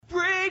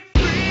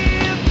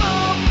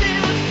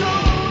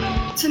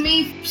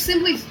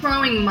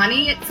throwing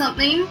money at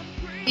something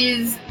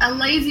is a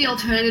lazy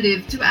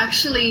alternative to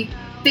actually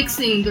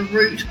fixing the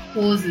root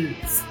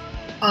causes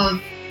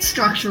of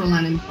structural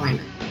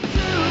unemployment.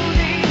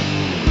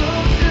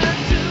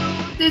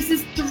 There's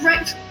this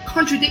direct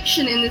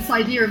contradiction in this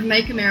idea of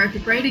Make America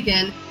Great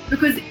Again,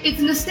 because it's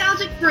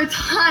nostalgic for a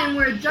time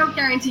where a job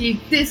guarantee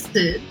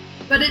existed,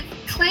 but it's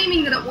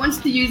claiming that it wants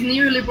to use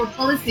neoliberal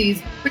policies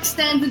which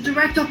stand in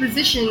direct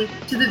opposition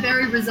to the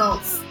very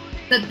results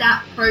that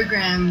that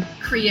program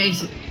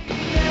created.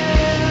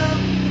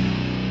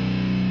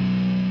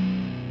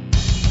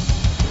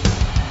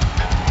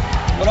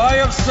 What I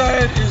have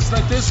said is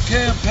that this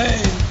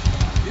campaign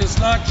is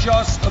not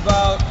just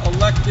about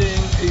electing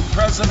a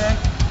president,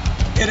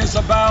 it is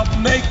about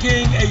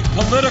making a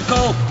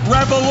political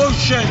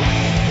revolution.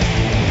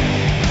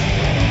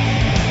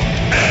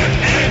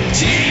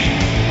 MMT.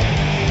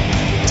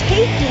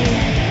 Taking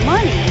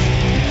money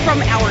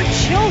from our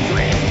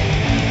children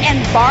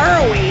and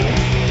borrowing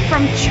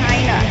from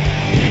China.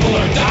 People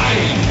are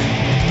dying.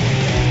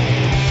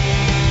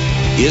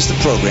 Is the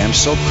program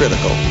so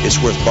critical it's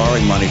worth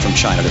borrowing money from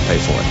China to pay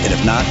for it? And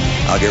if not,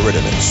 I'll get rid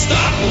of it.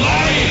 Stop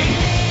lying!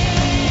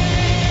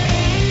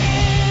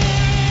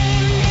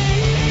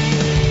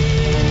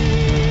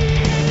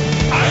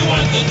 I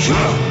want the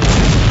truth!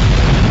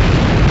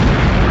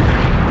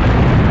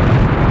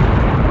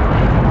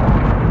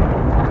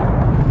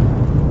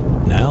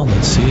 Now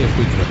let's see if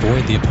we can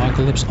avoid the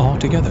apocalypse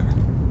altogether.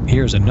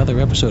 Here's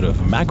another episode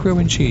of Macro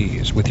and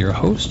Cheese with your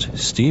host,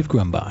 Steve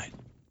Grumbine.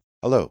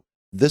 Hello.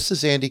 This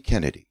is Andy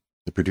Kennedy,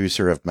 the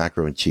producer of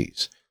Macro and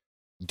Cheese.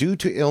 Due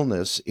to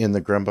illness in the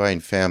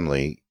Grumbine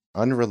family,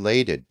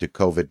 unrelated to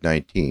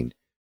COVID-19,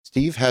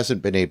 Steve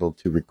hasn't been able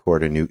to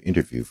record a new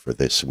interview for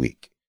this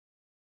week.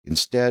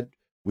 Instead,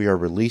 we are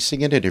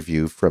releasing an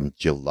interview from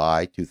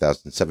July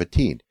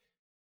 2017.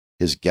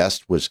 His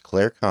guest was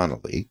Claire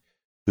Connolly,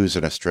 who's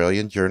an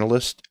Australian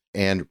journalist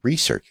and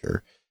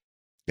researcher,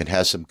 and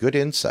has some good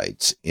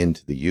insights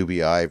into the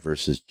UBI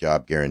versus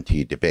job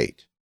guarantee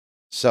debate.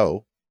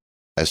 So,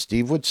 as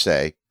Steve would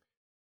say,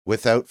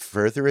 without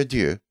further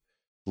ado,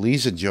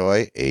 please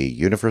enjoy a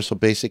universal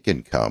basic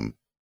income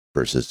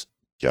versus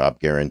job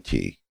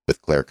guarantee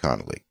with Claire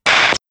Connolly.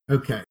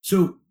 Okay.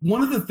 So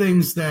one of the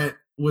things that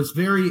was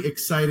very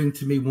exciting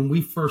to me when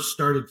we first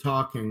started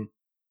talking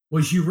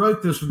was you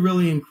wrote this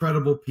really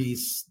incredible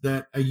piece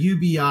that a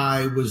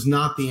UBI was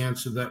not the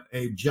answer, that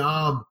a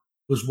job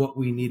was what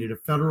we needed. A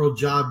federal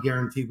job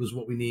guarantee was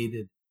what we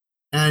needed.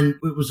 And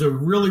it was a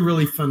really,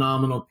 really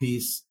phenomenal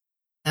piece.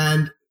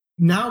 And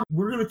now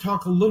we're going to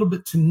talk a little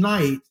bit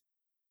tonight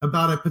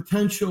about a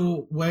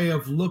potential way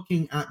of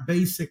looking at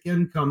basic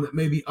income that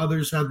maybe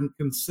others hadn't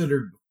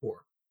considered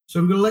before. So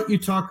I'm going to let you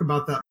talk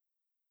about that.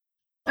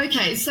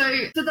 Okay, so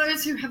for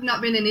those who have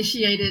not been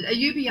initiated, a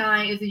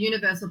UBI is a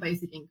universal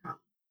basic income.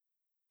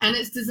 And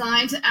it's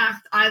designed to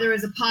act either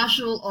as a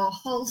partial or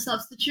whole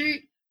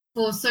substitute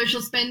for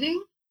social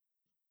spending.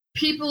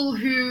 People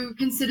who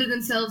consider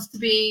themselves to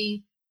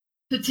be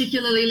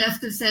particularly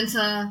left of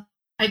centre,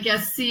 I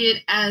guess, see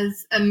it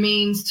as a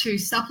means to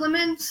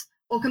supplement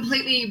or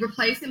completely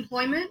replace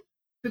employment,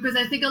 because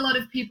I think a lot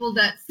of people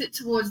that sit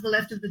towards the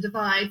left of the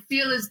divide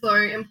feel as though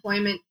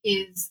employment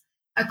is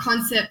a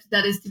concept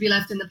that is to be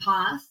left in the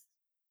past.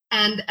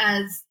 And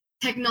as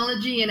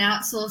technology and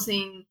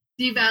outsourcing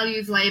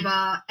devalues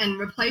labour and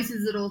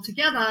replaces it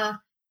altogether,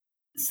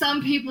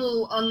 some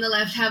people on the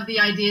left have the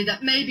idea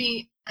that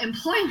maybe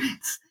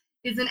employment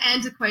is an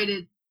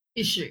antiquated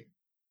issue.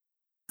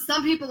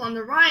 Some people on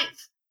the right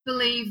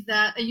believe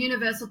that a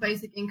universal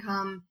basic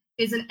income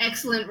is an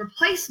excellent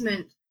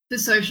replacement for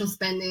social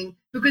spending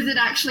because it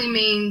actually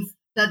means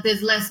that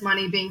there's less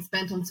money being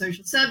spent on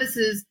social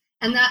services,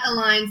 and that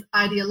aligns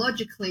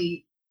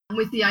ideologically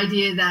with the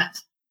idea that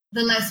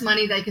the less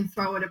money they can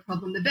throw at a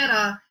problem, the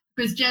better,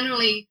 because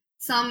generally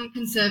some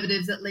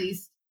conservatives at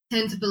least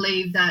tend to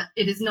believe that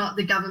it is not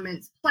the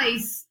government's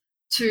place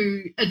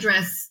to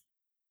address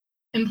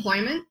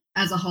employment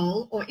as a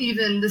whole or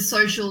even the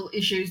social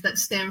issues that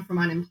stem from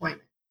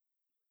unemployment.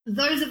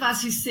 Those of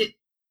us who sit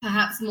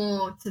perhaps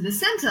more to the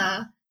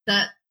centre,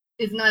 that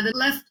is neither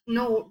left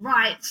nor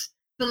right,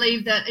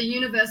 believe that a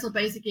universal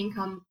basic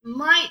income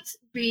might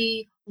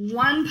be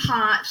one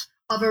part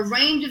of a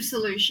range of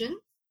solutions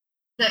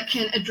that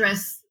can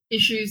address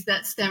issues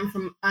that stem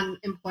from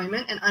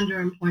unemployment and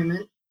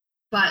underemployment.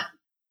 But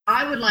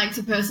I would like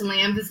to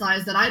personally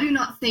emphasise that I do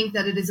not think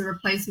that it is a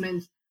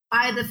replacement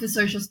either for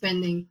social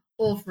spending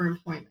or for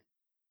employment.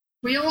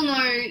 We all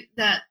know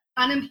that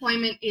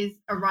unemployment is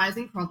a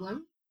rising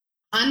problem.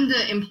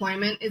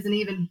 Underemployment is an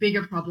even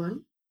bigger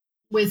problem.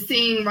 We're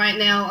seeing right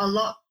now a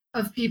lot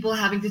of people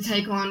having to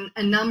take on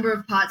a number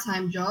of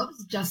part-time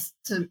jobs just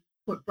to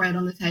put bread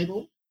on the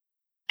table.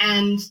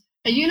 And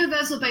a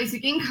universal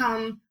basic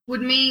income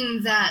would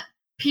mean that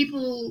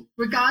people,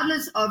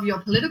 regardless of your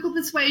political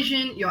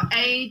persuasion, your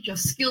age, your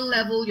skill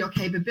level, your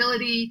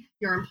capability,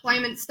 your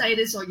employment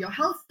status, or your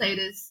health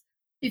status,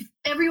 if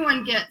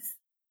everyone gets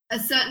a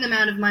certain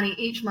amount of money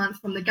each month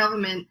from the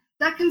government,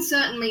 that can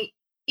certainly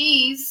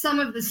ease some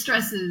of the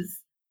stresses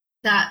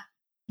that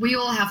we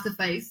all have to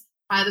face,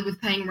 either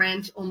with paying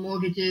rent or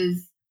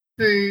mortgages,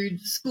 food,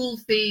 school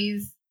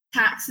fees,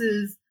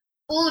 taxes,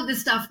 all of the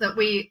stuff that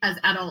we as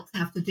adults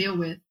have to deal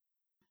with.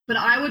 But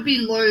I would be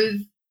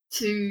loath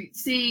to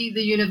see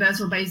the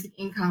universal basic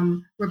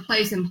income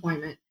replace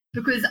employment,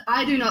 because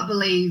I do not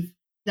believe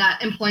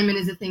that employment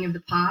is a thing of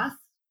the past.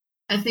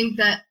 I think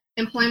that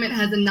employment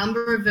has a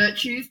number of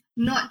virtues,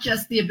 not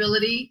just the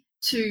ability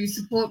to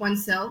support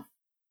oneself.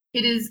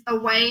 It is a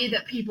way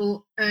that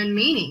people earn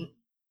meaning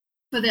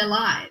for their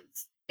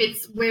lives.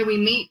 It's where we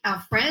meet our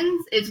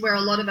friends. It's where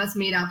a lot of us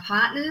meet our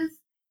partners.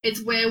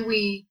 It's where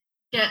we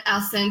get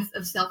our sense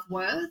of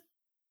self-worth.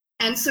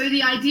 And so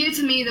the idea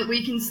to me that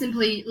we can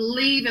simply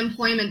leave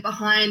employment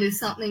behind as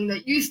something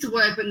that used to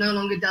work but no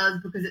longer does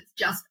because it's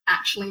just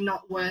actually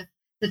not worth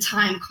the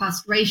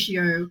time-cost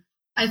ratio,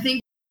 I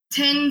think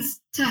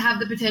tends to have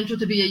the potential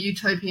to be a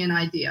utopian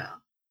idea.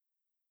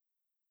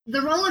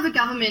 The role of a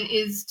government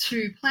is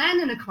to plan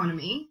an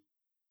economy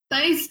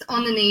based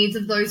on the needs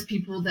of those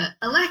people that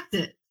elect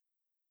it.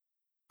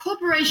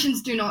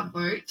 Corporations do not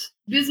vote,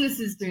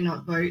 businesses do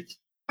not vote,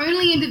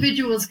 only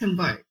individuals can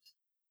vote.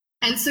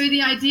 And so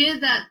the idea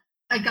that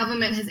a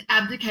government has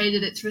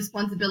abdicated its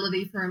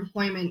responsibility for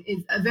employment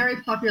is a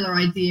very popular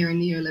idea in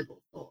neoliberal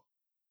thought.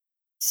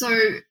 So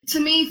to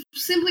me,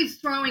 simply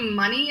throwing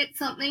money at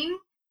something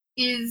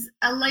is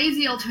a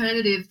lazy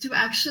alternative to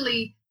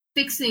actually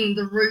fixing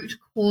the root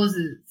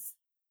causes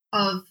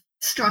of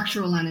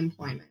structural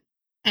unemployment.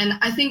 And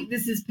I think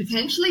this is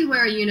potentially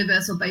where a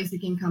universal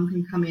basic income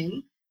can come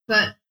in.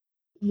 But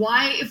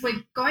why, if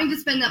we're going to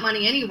spend that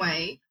money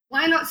anyway,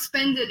 why not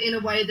spend it in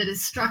a way that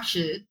is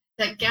structured,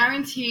 that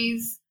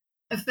guarantees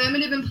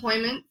affirmative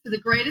employment for the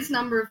greatest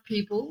number of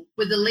people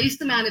with the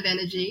least amount of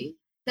energy?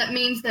 That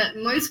means that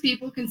most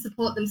people can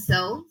support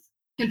themselves,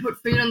 can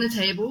put food on the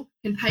table,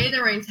 can pay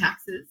their own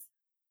taxes.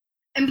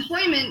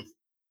 Employment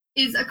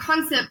is a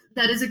concept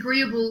that is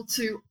agreeable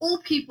to all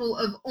people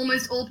of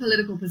almost all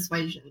political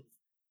persuasions,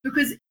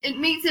 because it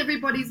meets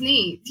everybody's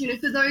needs. You know,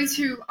 for those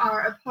who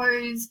are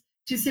opposed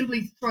to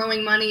simply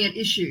throwing money at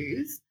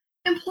issues,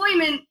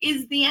 employment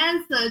is the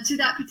answer to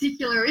that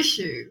particular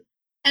issue.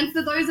 And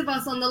for those of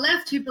us on the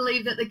left who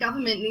believe that the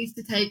government needs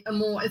to take a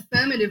more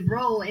affirmative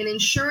role in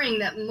ensuring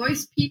that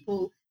most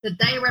people that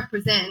they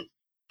represent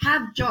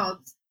have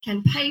jobs,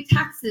 can pay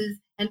taxes,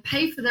 and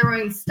pay for their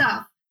own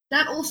stuff,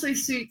 that also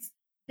suits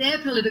their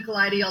political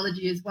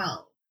ideology as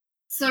well.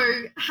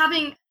 So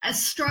having a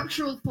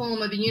structural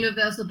form of a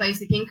universal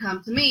basic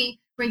income, to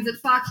me, brings it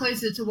far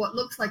closer to what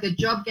looks like a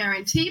job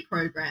guarantee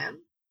program,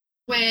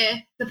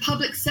 where the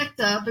public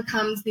sector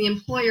becomes the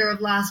employer of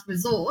last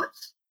resort,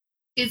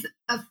 is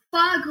a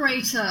far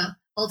greater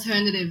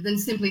alternative than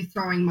simply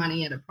throwing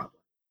money at a problem.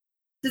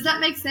 Does that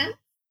make sense?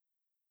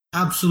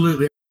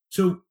 Absolutely.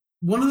 So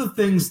one of the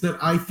things that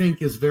I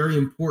think is very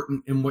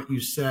important in what you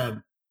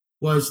said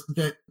was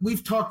that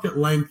we've talked at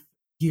length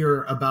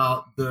here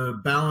about the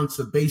balance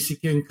of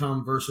basic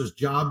income versus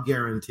job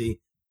guarantee.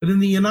 But in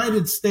the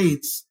United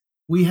States,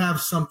 we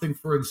have something,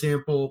 for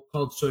example,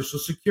 called Social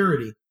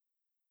Security.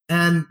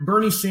 And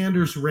Bernie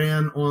Sanders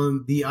ran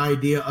on the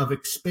idea of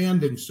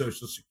expanding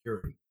Social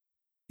Security.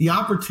 The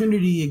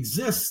opportunity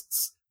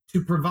exists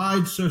to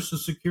provide Social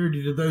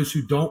Security to those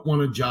who don't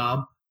want a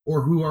job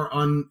or who are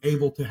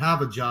unable to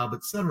have a job,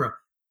 et cetera.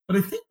 But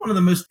I think one of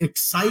the most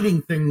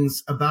exciting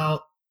things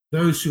about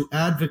those who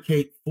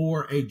advocate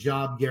for a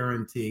job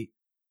guarantee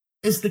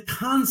is the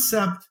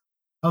concept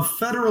of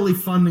federally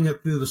funding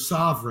it through the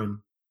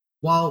sovereign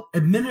while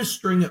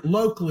administering it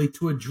locally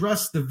to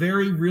address the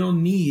very real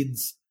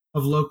needs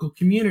of local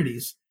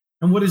communities.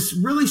 And what is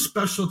really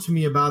special to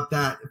me about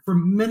that, for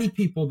many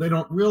people, they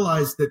don't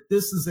realize that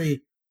this is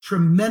a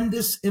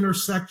tremendous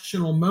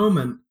intersectional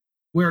moment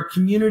where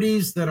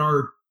communities that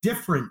are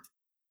different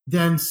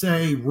than,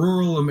 say,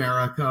 rural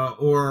America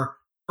or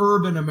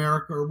urban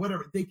America or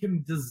whatever, they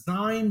can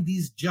design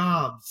these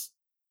jobs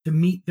to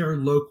meet their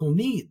local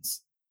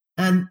needs.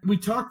 And we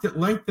talked at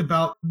length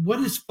about what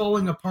is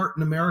falling apart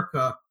in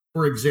America,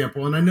 for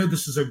example. And I know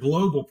this is a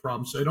global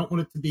problem, so I don't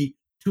want it to be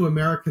too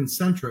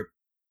American-centric.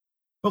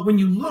 But when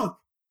you look,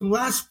 the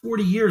last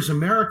 40 years,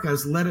 America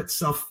has let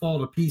itself fall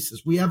to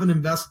pieces. We haven't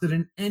invested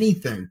in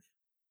anything.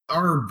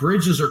 Our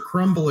bridges are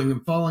crumbling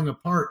and falling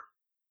apart.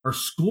 Our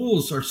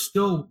schools are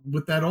still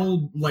with that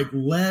old, like,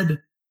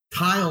 lead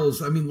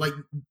tiles. I mean, like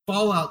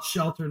fallout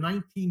shelter,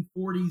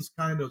 1940s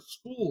kind of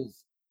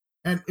schools.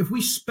 And if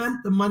we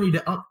spent the money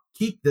to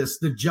upkeep this,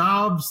 the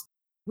jobs,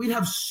 we'd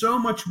have so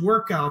much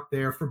work out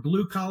there for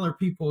blue collar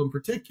people in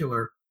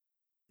particular.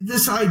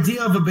 This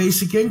idea of a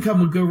basic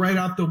income would go right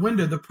out the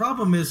window. The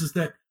problem is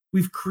that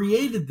we've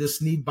created this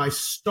need by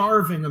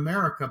starving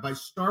America, by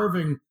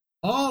starving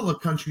all the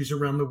countries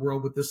around the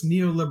world with this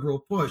neoliberal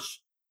push.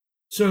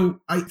 So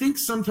I think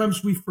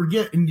sometimes we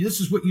forget, and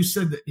this is what you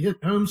said that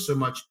hit home so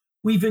much,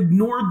 we've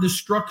ignored the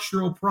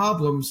structural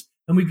problems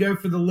and we go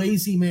for the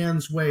lazy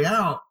man's way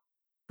out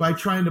by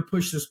trying to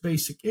push this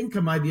basic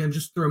income idea and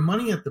just throw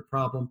money at the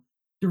problem.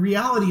 The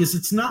reality is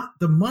it's not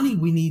the money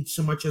we need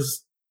so much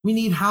as we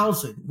need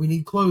housing, we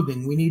need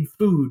clothing, we need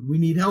food, we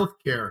need health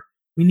care.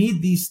 We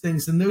need these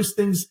things. And those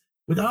things,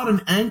 without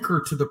an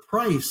anchor to the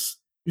price,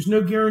 there's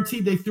no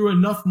guarantee they threw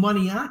enough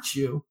money at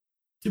you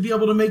to be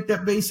able to make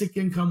that basic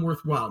income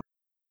worthwhile.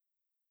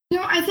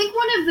 I think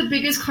one of the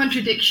biggest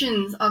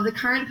contradictions of the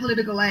current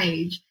political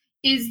age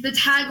is the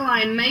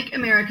tagline, "Make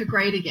America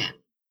Great Again,"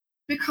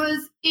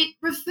 because it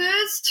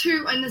refers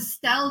to a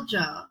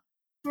nostalgia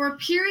for a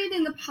period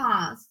in the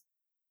past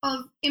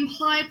of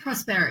implied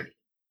prosperity,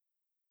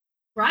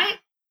 right?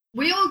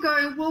 We all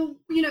go, well,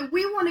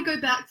 we want to go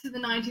back to the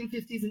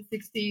 1950s and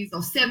 60s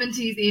or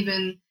 70s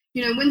even,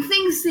 when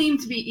things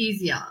seemed to be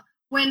easier,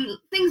 when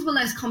things were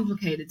less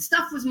complicated,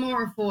 stuff was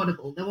more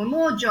affordable, there were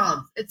more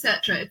jobs,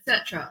 etc.,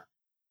 etc.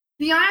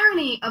 The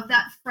irony of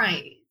that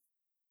phrase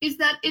is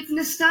that it's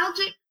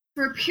nostalgic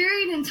for a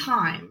period in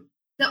time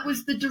that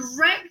was the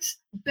direct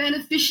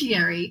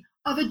beneficiary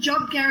of a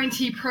job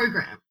guarantee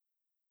program.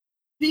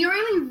 The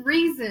only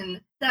reason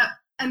that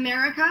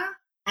America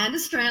and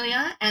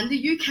Australia and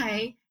the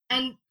UK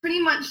and pretty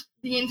much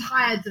the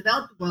entire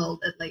developed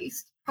world, at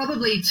least,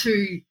 probably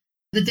to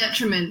the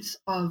detriment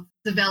of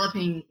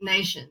developing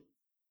nations,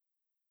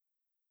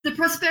 the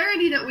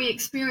prosperity that we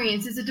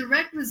experience is a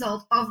direct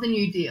result of the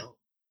New Deal,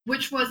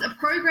 which was a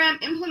program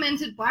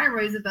implemented by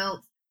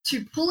Roosevelt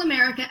to pull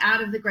America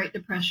out of the Great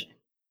Depression.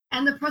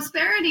 And the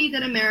prosperity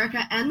that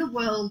America and the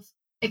world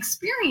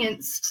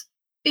experienced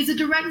is a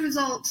direct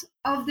result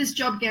of this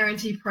job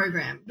guarantee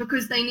program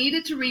because they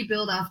needed to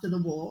rebuild after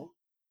the war.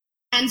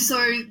 And so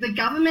the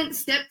government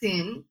stepped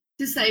in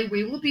to say,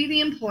 we will be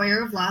the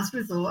employer of last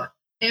resort.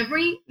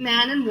 Every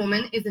man and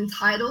woman is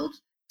entitled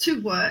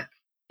to work.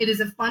 It is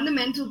a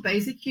fundamental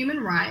basic human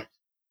right.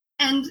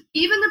 And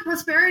even the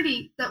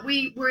prosperity that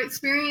we were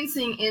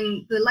experiencing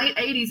in the late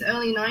 80s,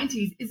 early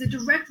 90s is a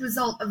direct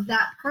result of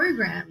that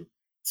program.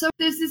 So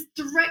there's this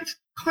direct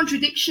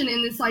contradiction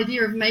in this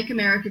idea of make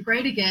America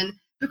great again,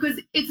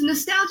 because it's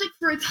nostalgic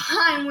for a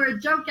time where a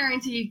job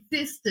guarantee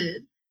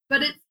existed,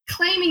 but it's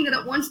claiming that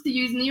it wants to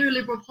use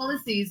neoliberal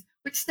policies,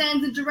 which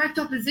stands in direct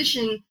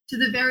opposition to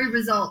the very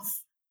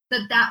results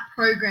that that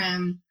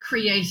program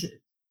created.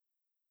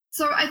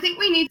 So I think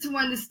we need to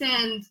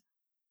understand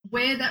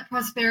where that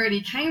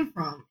prosperity came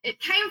from. It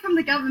came from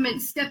the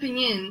government stepping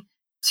in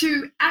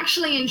to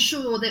actually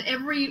ensure that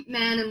every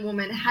man and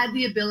woman had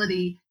the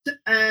ability to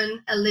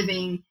earn a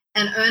living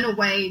and earn a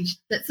wage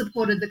that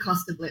supported the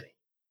cost of living.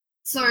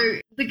 So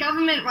the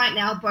government right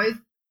now, both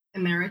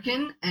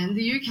American and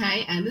the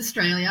UK and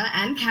Australia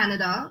and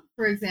Canada,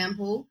 for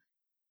example,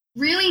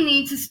 really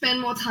need to spend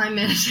more time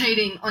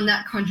meditating on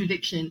that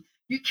contradiction.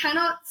 You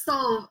cannot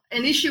solve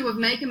an issue of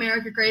make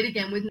America great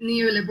again with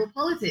neoliberal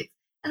politics.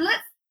 And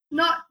let's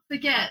not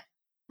forget,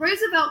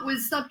 Roosevelt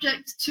was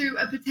subject to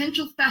a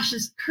potential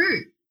fascist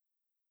coup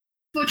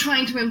for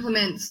trying to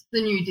implement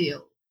the New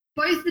Deal.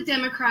 Both the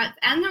Democrats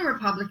and the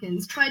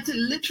Republicans tried to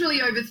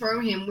literally overthrow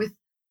him with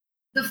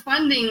the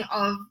funding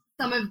of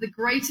some of the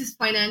greatest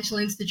financial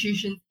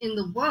institutions in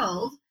the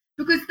world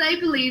because they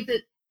believed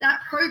that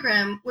that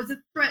program was a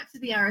threat to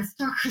the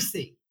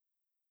aristocracy.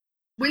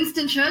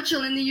 Winston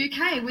Churchill in the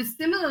UK was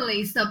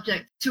similarly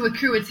subject to a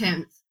coup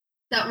attempt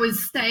that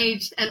was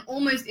staged and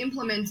almost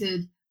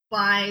implemented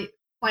by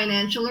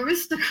financial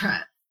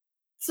aristocrats.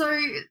 So,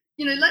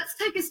 let's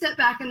take a step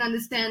back and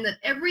understand that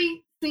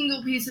every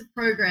single piece of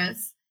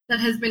progress that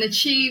has been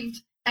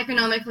achieved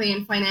economically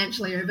and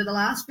financially over the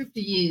last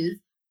 50 years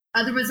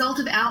are the result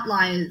of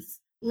outliers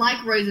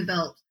like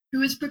Roosevelt, who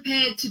was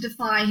prepared to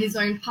defy his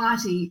own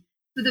party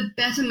for the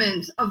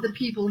betterment of the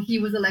people he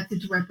was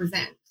elected to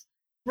represent.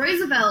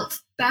 Roosevelt,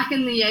 back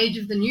in the age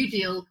of the New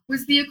Deal,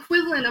 was the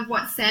equivalent of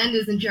what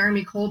Sanders and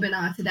Jeremy Corbyn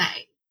are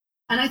today.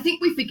 And I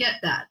think we forget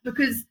that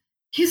because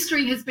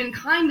history has been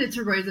kinder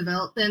to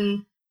Roosevelt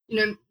than,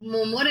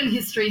 more modern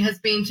history has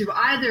been to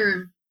either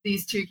of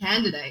these two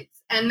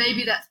candidates. And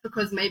maybe that's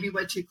because maybe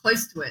we're too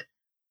close to it.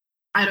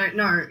 I don't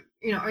know.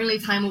 Only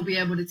time will be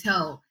able to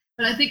tell.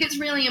 But I think it's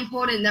really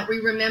important that we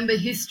remember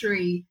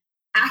history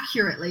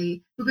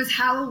accurately because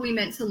how are we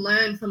meant to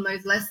learn from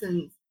those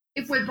lessons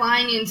if we're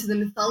buying into the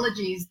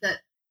mythologies that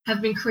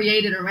have been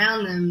created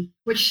around them,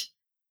 which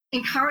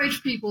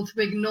encourage people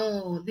to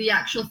ignore the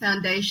actual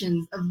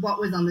foundations of what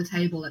was on the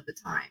table at the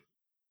time?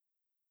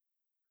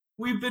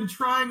 We've been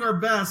trying our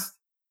best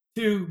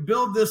to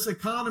build this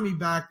economy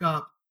back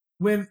up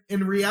when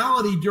in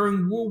reality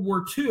during World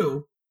War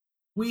II,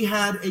 we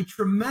had a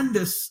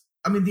tremendous,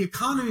 the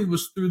economy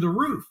was through the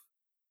roof.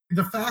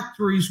 The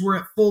factories were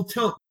at full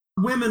tilt.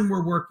 Women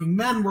were working,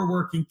 men were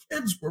working,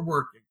 kids were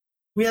working.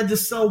 We had to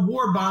sell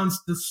war bonds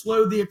to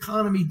slow the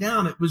economy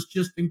down. It was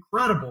just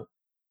incredible.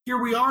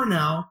 Here we are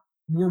now.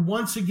 We're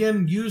once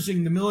again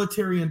using the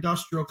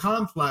military-industrial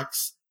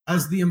complex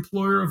as the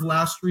employer of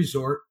last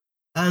resort,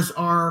 as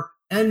our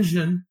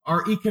engine,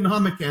 our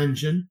economic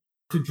engine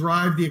to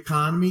drive the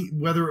economy,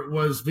 whether it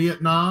was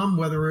Vietnam,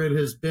 whether it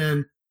has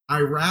been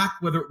Iraq,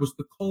 whether it was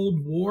the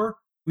Cold War.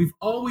 We've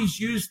always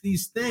used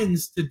these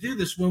things to do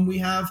this when we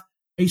have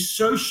a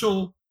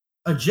social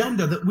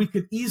agenda that we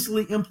could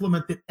easily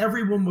implement that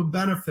everyone would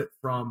benefit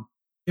from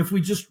if we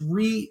just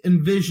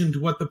re-envisioned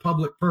what the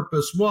public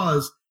purpose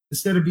was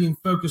instead of being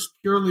focused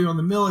purely on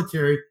the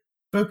military,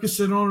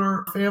 focusing on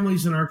our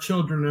families and our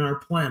children and our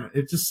planet.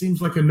 It just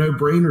seems like a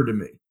no-brainer to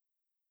me.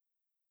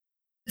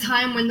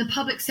 Time when the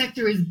public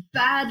sector is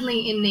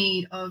badly in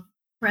need of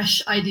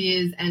fresh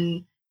ideas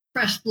and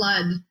fresh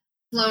blood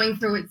flowing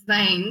through its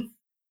veins,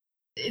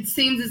 it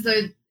seems as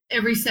though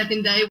every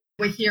second day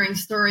we're hearing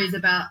stories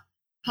about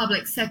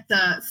public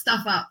sector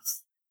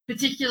stuff-ups,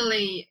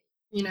 particularly,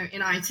 in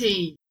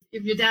IT.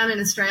 If you're down in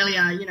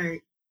Australia,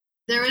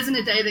 there isn't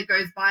a day that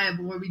goes by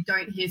where we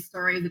don't hear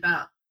stories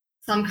about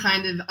some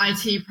kind of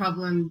IT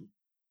problem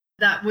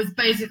that was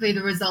basically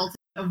the result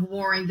of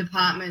warring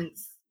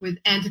departments with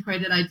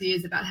antiquated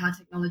ideas about how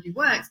technology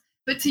works.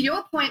 But to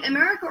your point,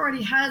 America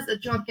already has a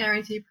job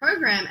guarantee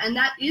program, and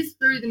that is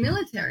through the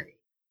military.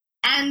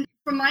 And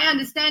from my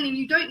understanding,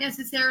 you don't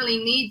necessarily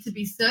need to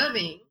be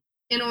serving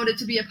in order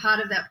to be a part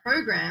of that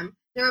program.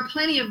 There are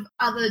plenty of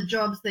other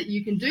jobs that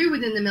you can do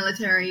within the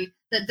military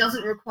that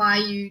doesn't require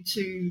you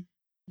to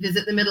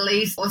visit the Middle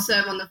East or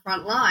serve on the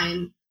front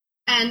line.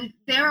 And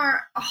there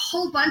are a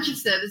whole bunch of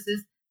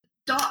services.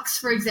 DOCS,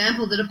 for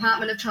example, the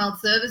Department of Child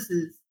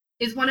Services,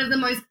 is one of the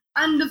most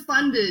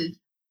underfunded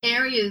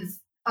areas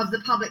of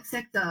the public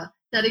sector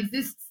that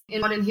exists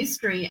in modern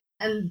history.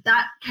 And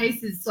that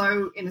case is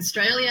so in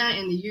Australia,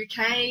 in the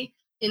UK,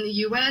 in the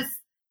US.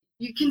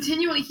 You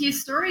continually hear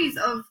stories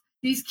of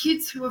these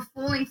kids who are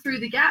falling through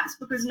the gaps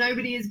because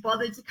nobody has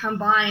bothered to come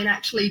by and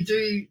actually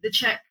do the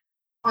check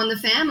on the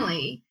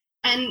family.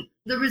 And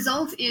the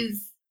result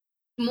is,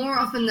 more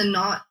often than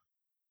not,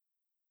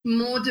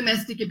 more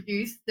domestic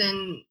abuse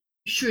than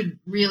should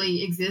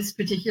really exist,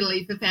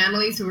 particularly for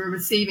families who are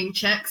receiving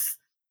checks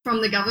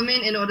from the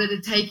government in order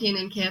to take in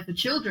and care for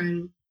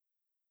children.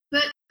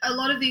 But a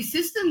lot of these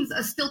systems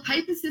are still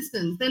paper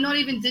systems. They're not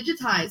even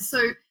digitized.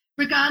 So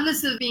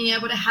regardless of being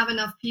able to have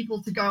enough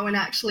people to go and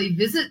actually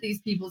visit these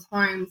people's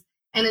homes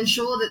and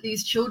ensure that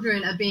these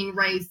children are being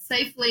raised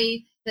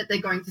safely, that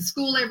they're going to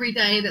school every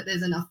day, that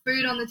there's enough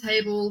food on the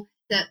table,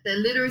 that their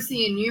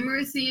literacy and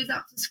numeracy is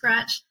up to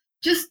scratch,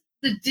 just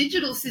the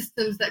digital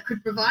systems that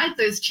could provide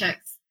those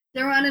checks,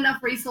 there aren't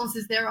enough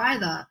resources there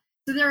either.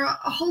 So there are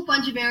a whole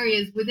bunch of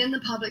areas within the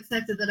public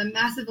sector that are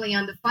massively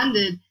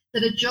underfunded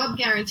that a job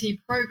guarantee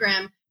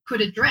program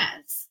could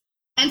address.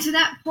 And to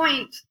that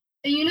point,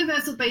 a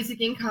universal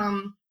basic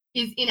income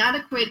is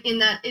inadequate in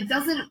that it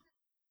doesn't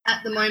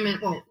at the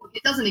moment, well,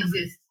 it doesn't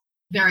exist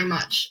very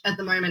much at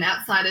the moment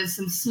outside of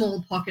some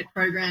small pocket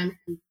programs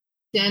in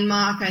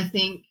Denmark, I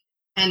think,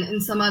 and in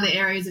some other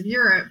areas of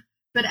Europe.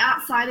 But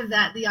outside of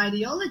that, the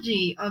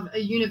ideology of a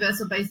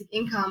universal basic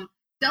income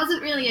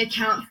doesn't really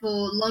account for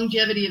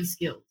longevity of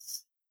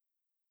skills.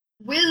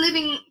 We're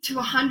living to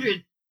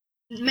 100,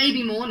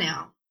 maybe more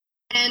now.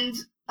 And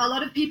a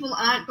lot of people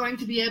aren't going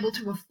to be able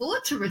to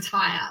afford to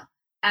retire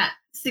at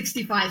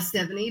 65,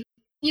 70.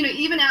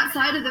 Even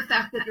outside of the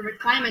fact that the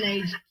retirement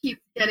age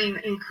keeps getting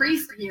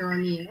increased year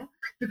on year,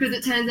 because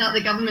it turns out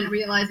the government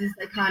realizes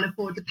they can't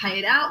afford to pay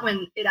it out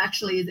when it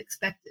actually is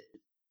expected.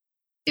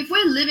 If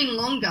we're living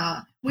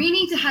longer, we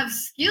need to have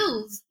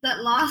skills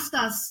that last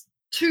us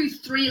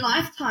 2-3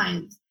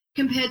 lifetimes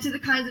compared to the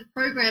kinds of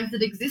programs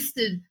that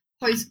existed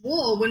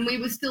post-war when we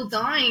were still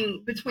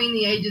dying between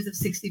the ages of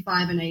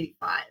 65 and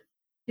 85.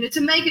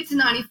 To make it to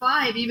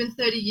 95, even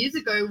 30 years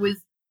ago,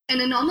 was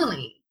an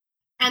anomaly.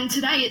 And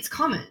today it's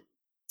common.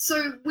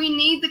 So we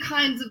need the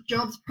kinds of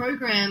jobs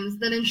programs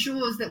that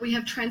ensures that we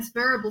have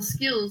transferable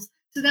skills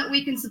so that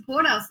we can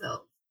support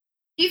ourselves.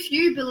 If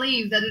you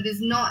believe that it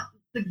is not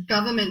the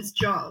government's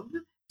job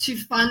to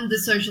fund the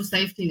social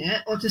safety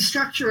net or to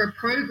structure a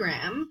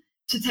program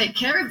to take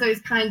care of those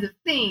kinds of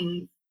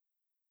things,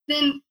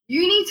 then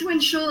you need to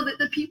ensure that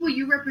the people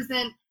you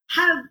represent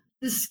have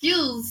the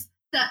skills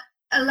that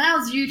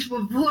allows you to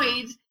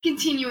avoid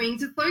continuing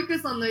to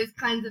focus on those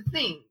kinds of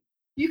things.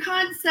 You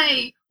can't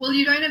say, well,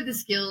 you don't have the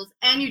skills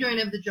and you don't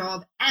have the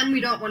job and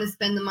we don't want to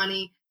spend the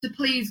money, so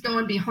please go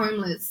and be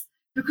homeless.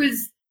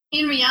 Because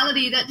in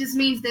reality, that just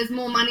means there's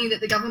more money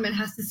that the government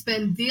has to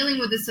spend dealing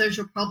with the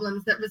social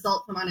problems that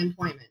result from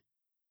unemployment.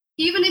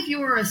 Even if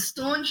you are a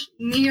staunch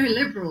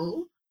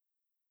neoliberal,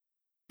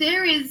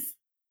 there is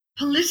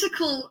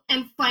political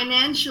and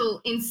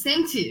financial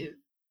incentive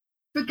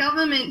for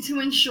government to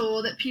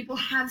ensure that people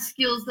have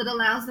skills that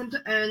allows them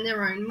to earn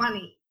their own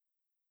money.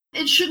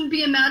 It shouldn't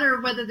be a matter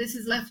of whether this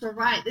is left or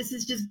right. This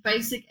is just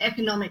basic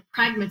economic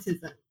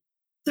pragmatism.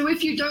 So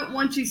if you don't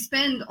want to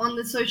spend on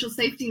the social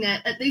safety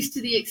net, at least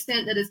to the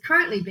extent that is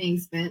currently being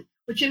spent,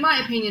 which in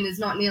my opinion is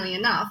not nearly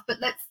enough, but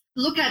let's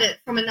look at it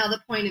from another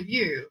point of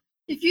view.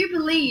 If you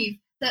believe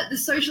that the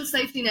social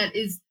safety net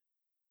is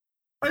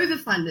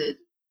overfunded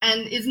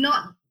and is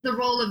not the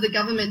role of the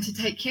government to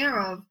take care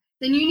of,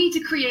 then you need to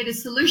create a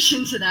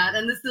solution to that.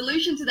 And the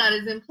solution to that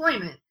is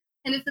employment.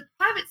 And if the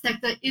private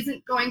sector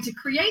isn't going to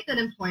create that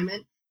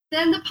employment,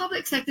 then the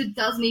public sector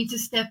does need to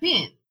step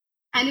in.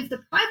 And if the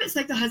private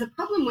sector has a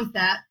problem with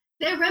that,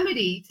 their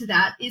remedy to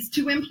that is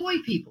to employ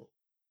people.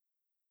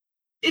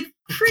 It's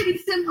pretty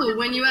simple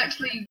when you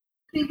actually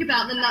think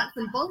about the nuts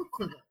and bolts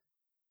of it.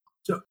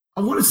 So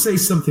I want to say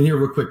something here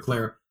real quick,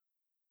 Claire.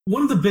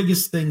 One of the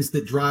biggest things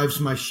that drives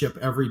my ship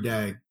every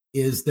day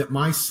is that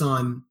my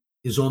son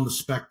is on the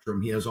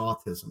spectrum. He has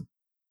autism.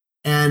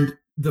 And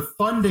the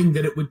funding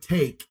that it would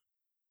take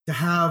to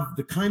have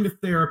the kind of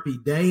therapy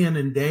day in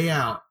and day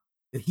out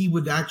that he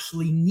would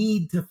actually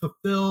need to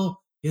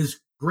fulfill his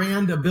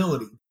grand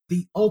ability,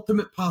 the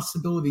ultimate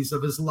possibilities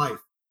of his life.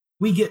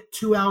 We get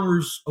 2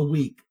 hours a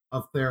week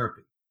of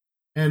therapy.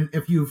 And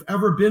if you've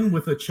ever been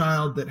with a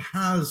child that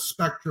has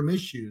spectrum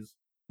issues,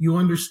 you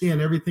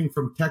understand everything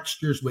from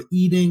textures with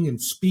eating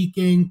and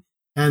speaking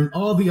and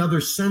all the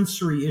other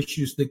sensory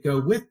issues that go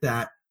with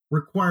that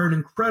require an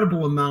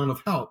incredible amount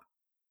of help.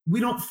 We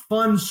don't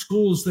fund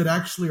schools that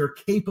actually are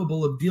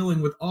capable of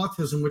dealing with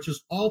autism, which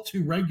is all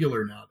too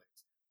regular nowadays.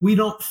 We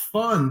don't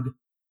fund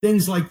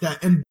things like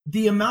that. And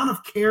the amount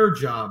of care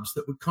jobs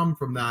that would come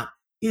from that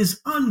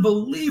is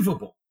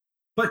unbelievable.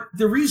 But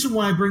the reason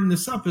why I bring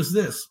this up is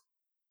this.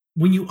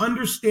 When you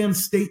understand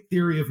state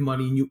theory of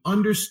money and you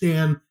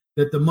understand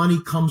that the money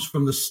comes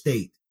from the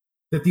state,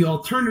 that the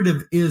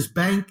alternative is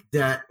bank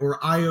debt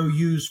or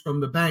IOUs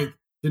from the bank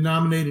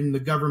denominated in the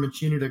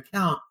government's unit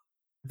account,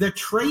 the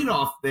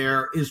trade-off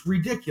there is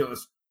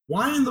ridiculous.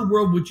 Why in the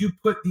world would you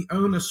put the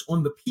onus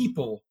on the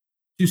people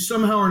to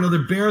somehow or another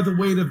bear the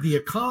weight of the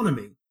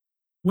economy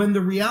when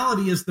the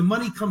reality is the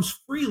money comes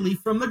freely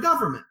from the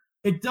government?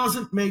 It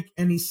doesn't make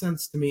any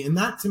sense to me. And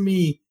that to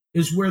me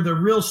is where the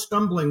real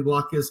stumbling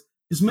block is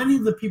many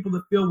of the people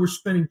that feel we're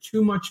spending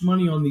too much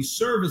money on these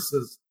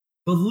services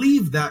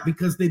believe that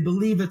because they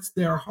believe it's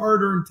their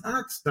hard-earned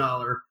tax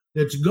dollar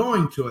that's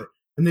going to it.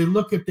 And they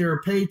look at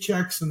their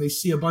paychecks and they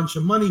see a bunch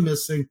of money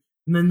missing.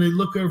 And then they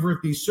look over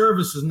at these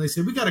services and they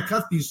say, we got to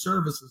cut these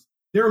services.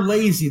 They're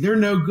lazy. They're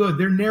no good.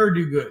 They're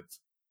ne'er-do-goods.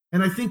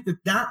 And I think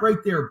that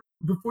right there,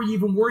 before you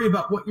even worry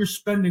about what you're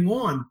spending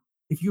on,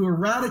 if you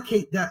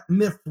eradicate that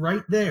myth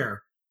right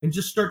there and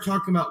just start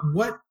talking about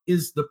what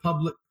is the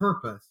public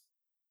purpose,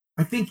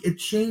 I think it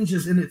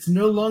changes and it's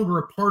no longer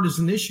a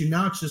partisan issue.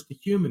 Now it's just a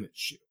human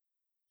issue.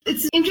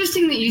 It's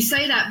interesting that you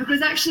say that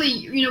because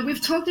actually,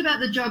 we've talked about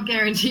the job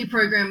guarantee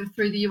program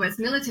through the US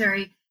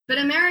military, but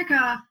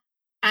America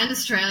and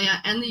Australia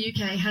and the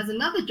UK has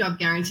another job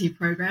guarantee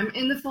program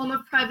in the form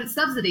of private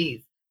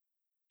subsidies.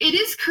 It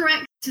is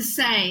correct to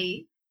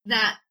say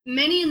that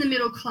many in the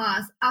middle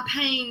class are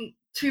paying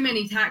too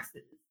many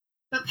taxes.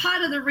 But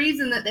part of the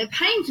reason that they're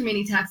paying too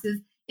many taxes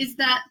is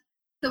that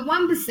the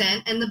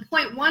 1% and the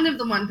 0.1 of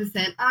the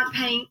 1% aren't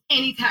paying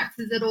any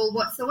taxes at all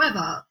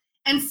whatsoever.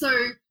 And so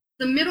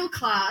the middle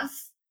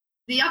class,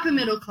 the upper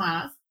middle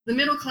class, the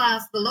middle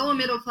class, the lower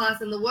middle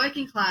class, and the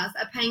working class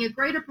are paying a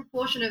greater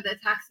proportion of their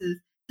taxes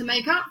to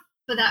make up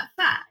for that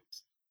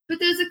fact. But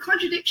there's a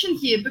contradiction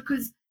here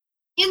because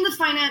in the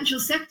financial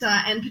sector,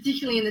 and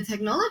particularly in the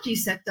technology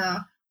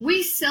sector,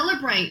 we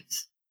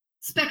celebrate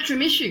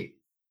spectrum issues.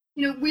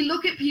 We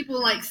look at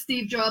people like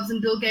Steve Jobs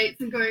and Bill Gates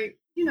and go,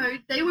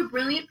 they were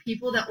brilliant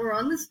people that were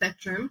on the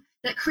spectrum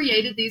that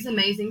created these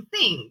amazing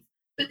things.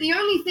 But the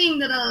only thing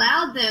that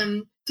allowed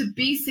them to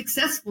be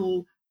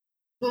successful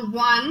were,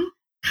 one,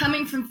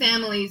 coming from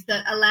families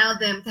that allowed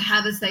them to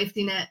have a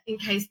safety net in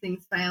case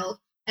things failed,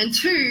 and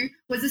two,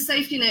 was a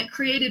safety net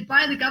created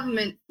by the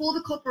government for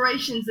the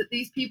corporations that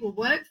these people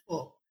worked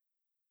for.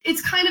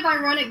 It's kind of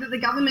ironic that the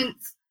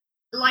governments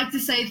like to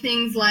say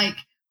things like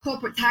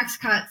corporate tax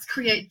cuts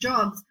create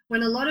jobs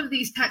when a lot of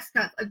these tax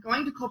cuts are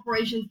going to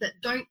corporations that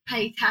don't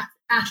pay tax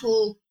at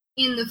all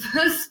in the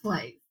first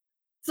place.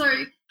 So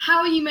how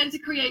are you meant to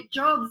create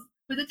jobs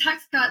with a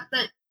tax cut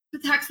the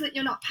tax that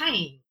you're not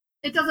paying?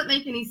 It doesn't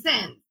make any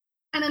sense.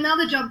 And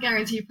another job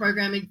guarantee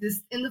program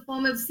exists in the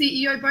form of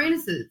CEO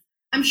bonuses.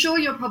 I'm sure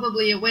you're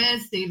probably aware,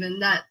 Stephen,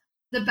 that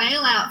the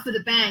bailout for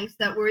the banks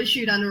that were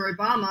issued under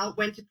Obama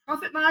went to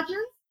profit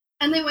margins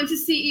and they went to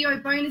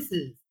CEO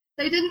bonuses.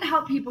 They didn't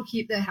help people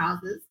keep their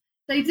houses.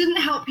 They didn't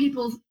help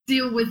people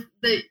deal with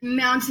the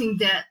mounting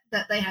debt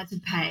that they had to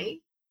pay.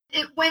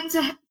 It went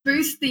to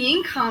boost the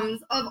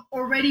incomes of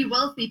already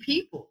wealthy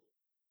people.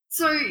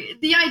 So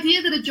the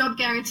idea that a job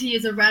guarantee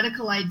is a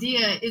radical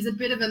idea is a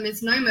bit of a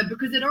misnomer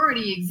because it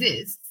already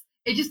exists.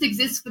 It just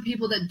exists for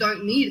people that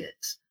don't need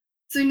it.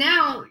 So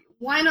now,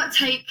 why not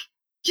take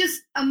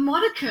just a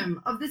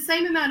modicum of the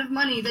same amount of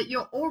money that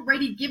you're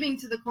already giving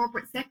to the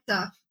corporate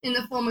sector in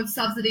the form of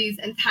subsidies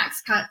and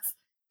tax cuts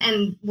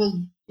and,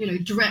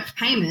 direct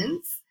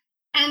payments,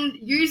 and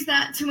use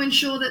that to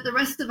ensure that the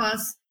rest of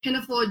us can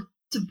afford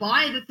to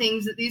buy the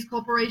things that these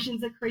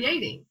corporations are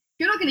creating? If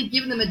you're not going to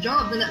give them a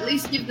job, then at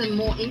least give them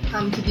more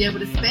income to be able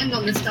to spend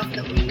on the stuff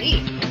that we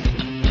need.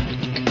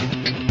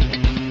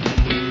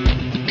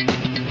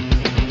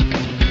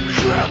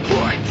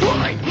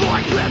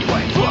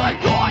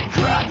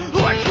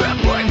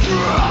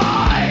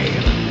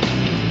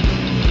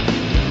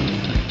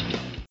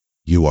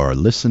 You are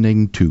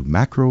listening to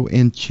Macro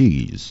and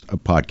Cheese, a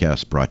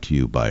podcast brought to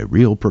you by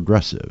Real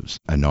Progressives,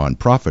 a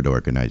nonprofit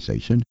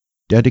organization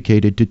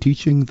dedicated to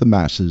teaching the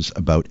masses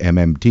about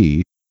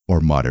MMT, or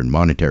modern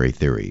monetary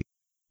theory.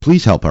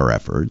 Please help our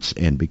efforts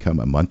and become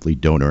a monthly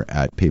donor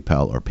at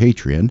PayPal or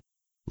Patreon.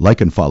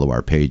 Like and follow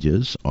our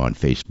pages on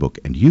Facebook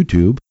and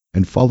YouTube,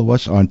 and follow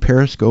us on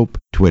Periscope,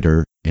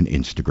 Twitter, and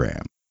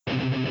Instagram.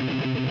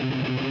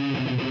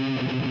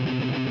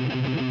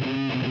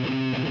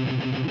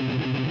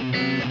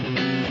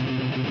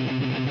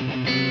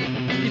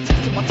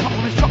 My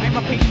tolerance, trying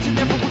my patience, and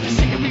never want to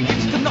see me.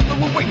 It's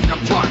another way.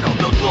 I'm trying on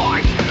the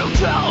lies you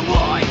tell me.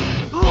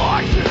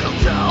 Lies you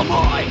tell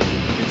me.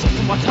 It's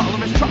just my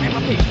tolerance, trying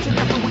my patience, and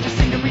never want to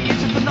see me.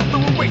 It's just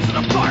another way. And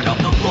I'm tired of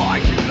the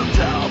lies you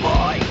tell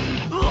me.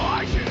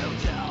 Lies you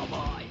tell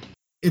me.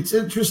 It's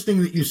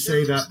interesting that you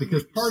say that,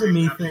 because part of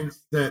me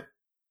thinks that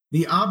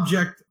the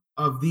object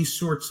of these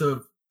sorts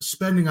of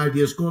spending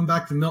ideas, going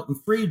back to Milton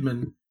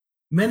Friedman,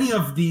 many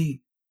of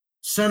the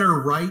center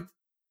right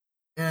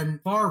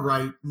and far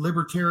right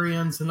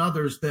libertarians and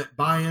others that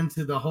buy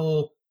into the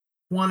whole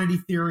quantity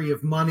theory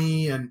of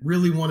money and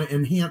really want to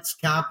enhance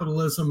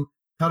capitalism,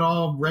 cut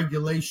all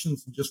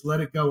regulations and just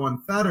let it go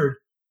unfettered,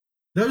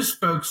 those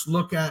folks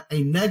look at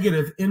a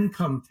negative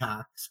income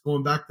tax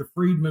going back to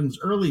Friedman's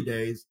early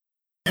days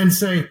and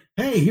say,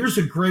 hey, here's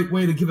a great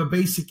way to give a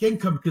basic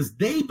income, because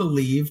they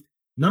believed,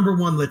 number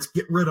one, let's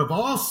get rid of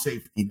all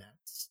safety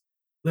nets.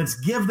 Let's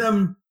give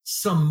them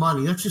some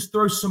money. Let's just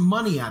throw some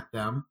money at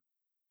them.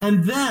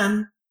 And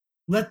then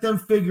let them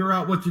figure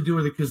out what to do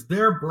with it, because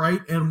they're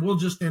bright and we'll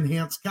just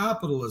enhance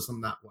capitalism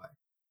that way.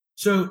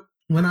 So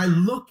when I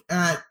look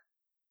at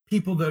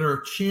people that are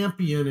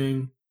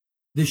championing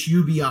this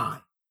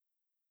UBI,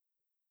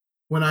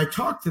 when I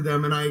talk to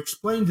them and I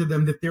explain to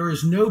them that there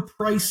is no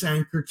price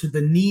anchor to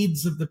the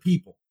needs of the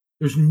people,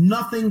 there's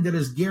nothing that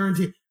is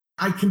guaranteed.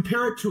 I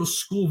compare it to a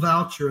school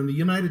voucher. In the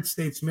United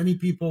States, many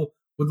people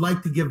would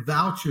like to give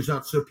vouchers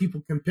out so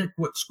people can pick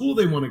what school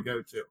they want to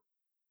go to.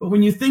 But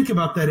when you think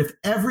about that, if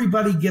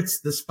everybody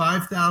gets this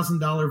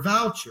 $5,000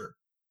 voucher,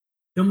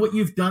 then what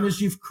you've done is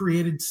you've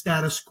created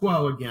status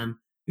quo again,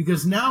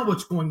 because now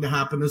what's going to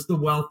happen is the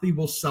wealthy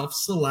will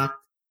self-select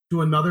to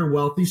another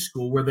wealthy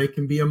school where they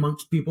can be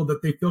amongst people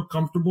that they feel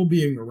comfortable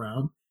being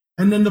around.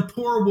 And then the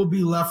poor will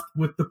be left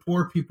with the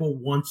poor people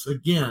once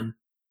again.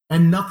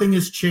 And nothing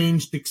has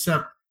changed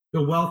except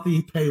the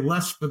wealthy pay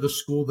less for the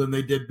school than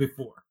they did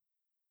before.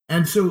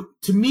 And so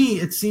to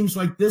me, it seems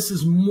like this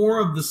is more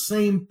of the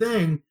same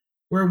thing,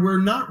 where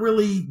we're not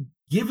really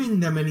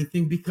giving them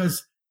anything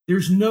because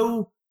there's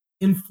no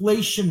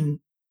inflation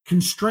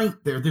constraint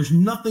there. There's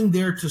nothing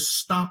there to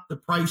stop the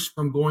price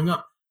from going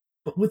up.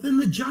 But within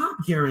the job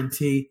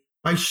guarantee,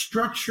 by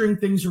structuring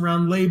things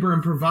around labor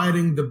and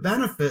providing the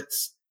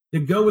benefits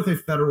that go with a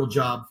federal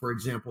job, for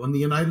example, in the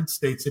United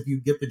States, if you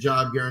get the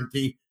job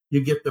guarantee,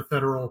 you get the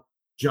federal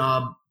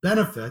job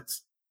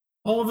benefits.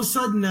 All of a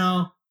sudden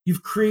now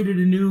you've created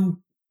a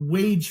new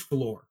wage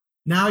floor.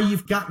 Now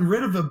you've gotten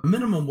rid of a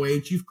minimum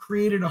wage. You've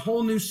created a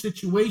whole new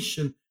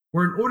situation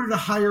where in order to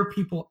hire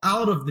people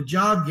out of the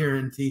job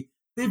guarantee,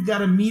 they've got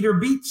to meet or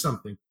beat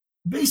something.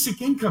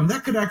 Basic income,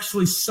 that could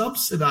actually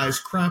subsidize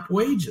crap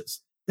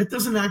wages. That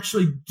doesn't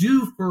actually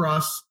do for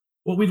us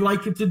what we'd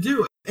like it to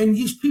do. And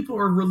these people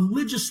are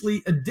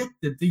religiously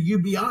addicted to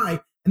UBI,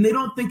 and they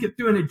don't think it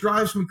through, and it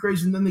drives me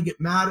crazy. And then they get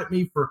mad at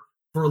me for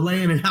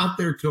laying it out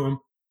there to them.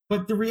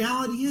 But the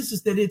reality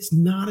is that it's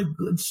not a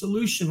good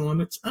solution on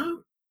its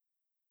own.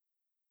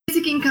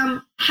 Basic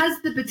income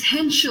has the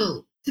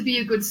potential to be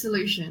a good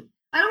solution.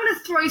 I don't want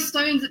to throw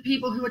stones at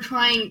people who are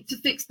trying to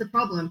fix the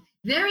problem.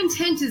 Their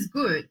intent is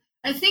good.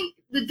 I think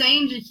the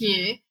danger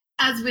here,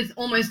 as with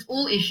almost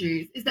all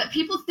issues, is that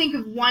people think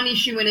of one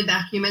issue in a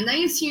vacuum and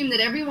they assume that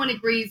everyone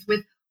agrees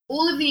with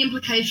all of the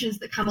implications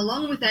that come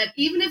along with that,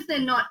 even if they're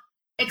not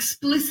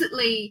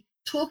explicitly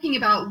talking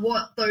about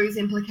what those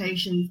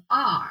implications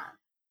are.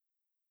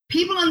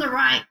 People on the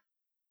right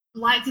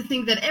like to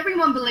think that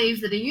everyone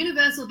believes that a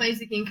universal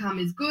basic income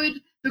is good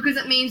because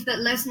it means that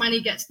less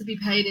money gets to be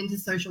paid into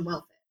social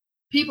welfare.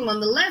 People on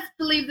the left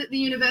believe that the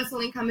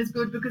universal income is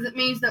good because it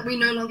means that we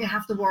no longer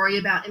have to worry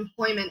about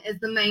employment as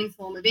the main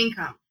form of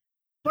income.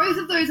 Both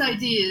of those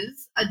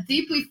ideas are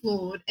deeply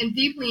flawed and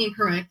deeply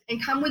incorrect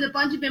and come with a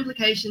bunch of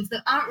implications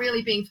that aren't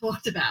really being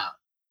talked about.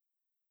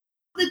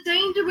 The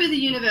danger with a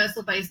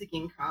universal basic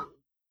income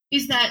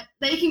is that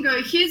they can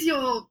go, here's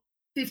your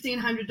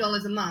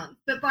 $1,500 a month,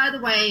 but by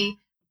the way,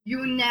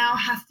 you now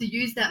have to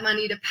use that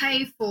money to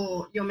pay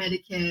for your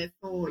Medicare,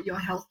 for your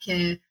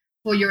healthcare,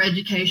 for your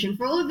education,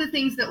 for all of the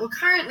things that were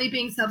currently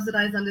being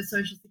subsidized under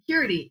Social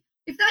Security.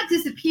 If that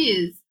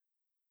disappears,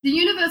 the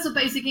universal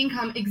basic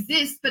income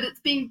exists, but it's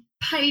being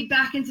paid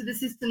back into the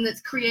system that's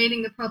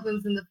creating the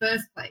problems in the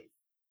first place.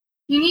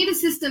 You need a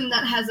system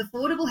that has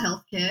affordable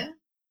healthcare,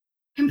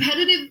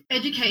 competitive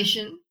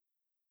education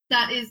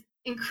that is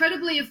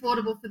incredibly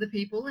affordable for the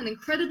people and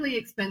incredibly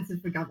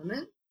expensive for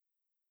government.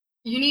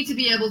 You need to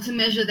be able to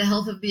measure the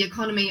health of the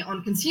economy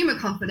on consumer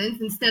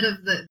confidence instead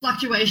of the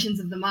fluctuations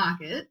of the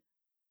market.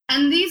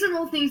 And these are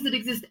all things that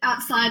exist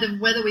outside of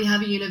whether we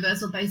have a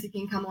universal basic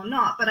income or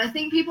not. But I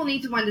think people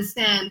need to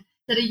understand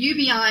that a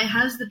UBI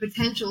has the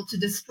potential to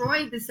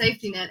destroy the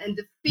safety net and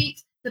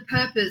defeat the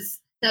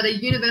purpose that a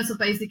universal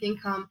basic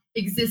income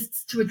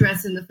exists to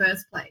address in the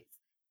first place.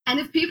 And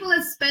if people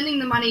are spending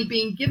the money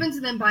being given to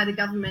them by the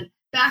government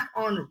back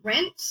on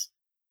rent,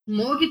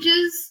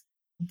 mortgages,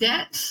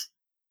 debt,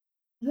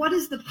 what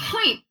is the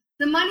point?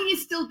 The money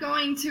is still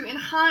going to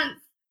enhance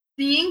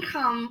the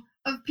income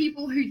of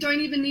people who don't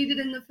even need it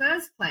in the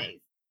first place.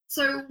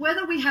 So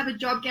whether we have a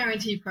job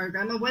guarantee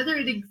program or whether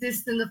it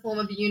exists in the form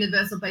of a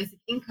universal basic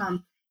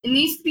income, it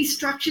needs to be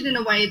structured in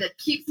a way that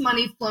keeps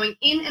money flowing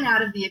in and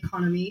out of the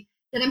economy,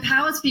 that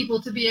empowers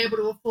people to be able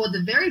to afford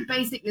the very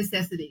basic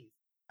necessities,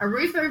 a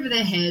roof over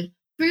their head,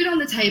 food on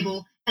the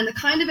table, and the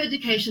kind of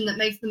education that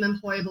makes them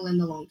employable in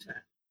the long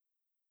term.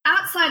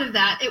 Outside of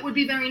that, it would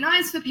be very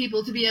nice for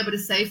people to be able to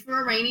save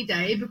for a rainy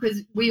day,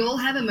 because we all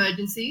have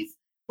emergencies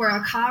where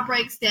our car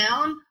breaks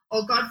down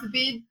or, God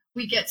forbid,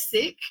 we get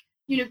sick.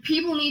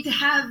 People need to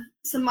have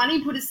some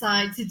money put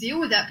aside to deal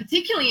with that,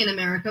 particularly in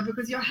America,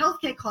 because your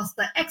healthcare costs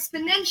are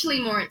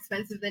exponentially more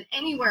expensive than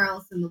anywhere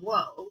else in the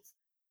world.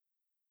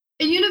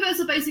 A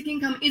universal basic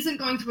income isn't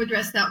going to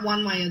address that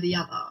one way or the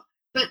other.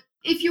 But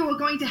if you are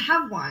going to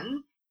have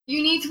one,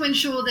 you need to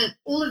ensure that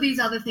all of these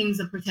other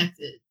things are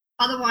protected.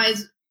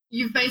 Otherwise,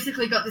 you've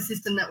basically got the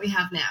system that we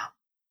have now,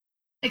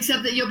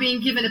 except that you're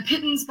being given a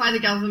pittance by the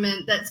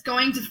government that's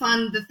going to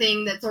fund the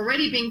thing that's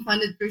already being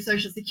funded through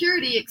Social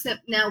Security,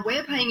 except now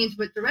we're paying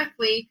into it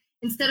directly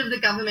instead of the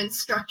government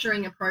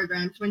structuring a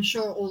program to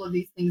ensure all of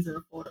these things are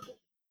affordable.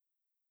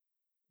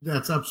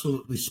 That's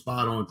absolutely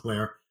spot on,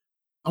 Claire.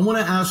 I want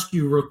to ask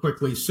you real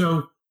quickly.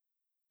 So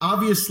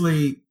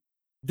obviously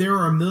there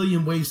are a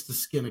million ways to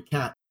skin a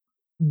cat.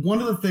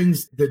 One of the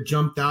things that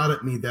jumped out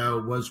at me,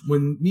 though, was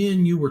when me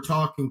and you were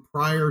talking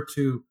prior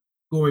to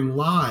going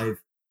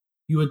live,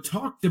 you had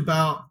talked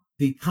about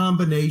the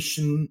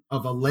combination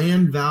of a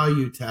land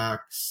value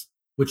tax,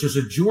 which is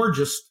a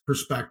Georgist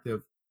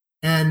perspective,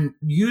 and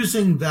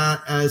using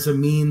that as a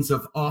means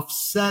of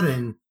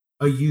offsetting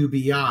a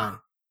UBI.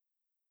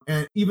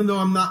 And even though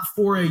I'm not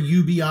for a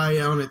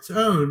UBI on its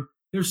own,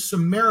 there's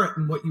some merit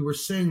in what you were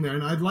saying there.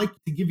 And I'd like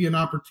to give you an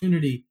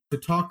opportunity to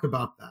talk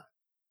about that.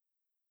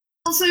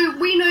 Also,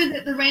 we know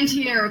that the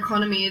rentier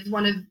economy is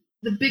one of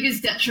the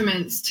biggest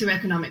detriments to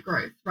economic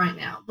growth right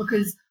now,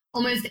 because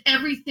almost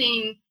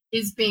everything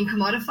is being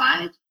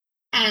commodified,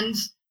 and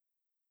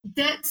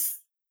debts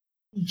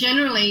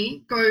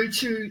generally go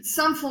to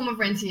some form of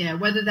rentier,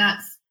 whether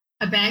that's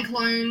a bank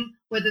loan,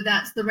 whether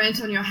that's the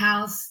rent on your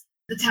house,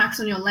 the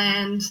tax on your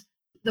land,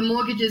 the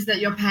mortgages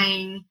that you're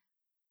paying.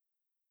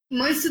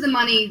 Most of the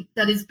money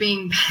that is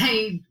being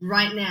paid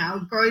right now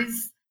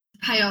goes to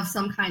pay off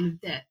some kind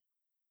of debt.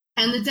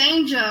 And the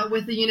danger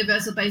with the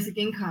universal basic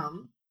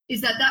income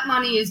is that that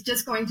money is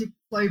just going to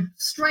flow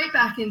straight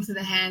back into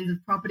the hands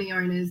of property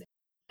owners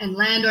and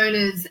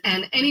landowners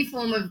and any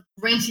form of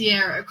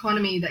rentier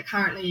economy that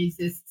currently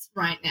exists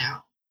right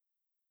now.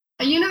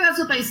 A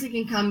universal basic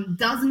income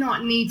does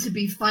not need to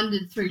be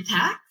funded through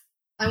tax.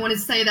 I want to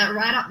say that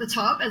right up the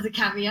top as a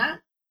caveat.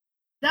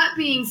 That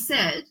being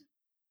said,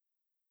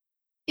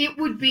 it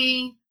would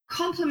be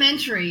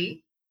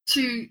complementary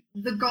to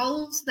the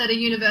goals that a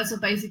universal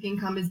basic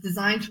income is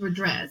designed to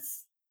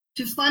address,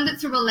 to fund it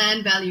through a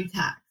land value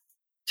tax,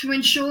 to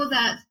ensure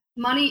that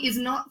money is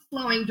not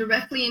flowing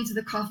directly into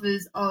the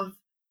coffers of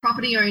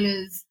property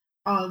owners,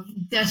 of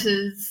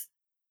debtors,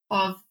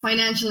 of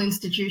financial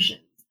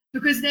institutions.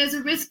 Because there's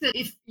a risk that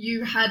if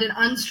you had an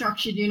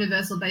unstructured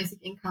universal basic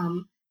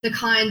income, the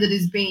kind that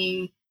is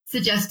being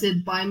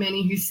suggested by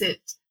many who sit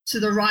to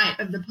the right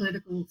of the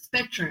political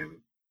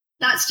spectrum,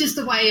 that's just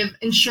a way of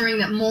ensuring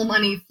that more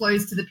money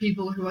flows to the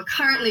people who are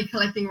currently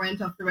collecting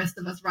rent off the rest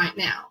of us right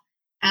now.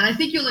 And I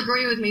think you'll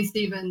agree with me,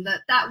 Stephen,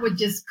 that that would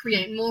just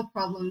create more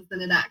problems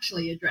than it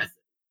actually addresses.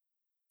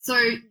 So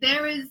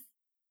there is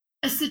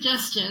a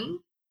suggestion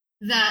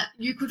that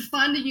you could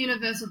fund a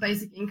universal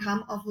basic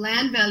income of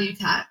land value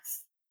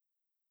tax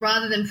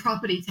rather than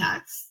property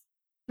tax,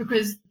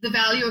 because the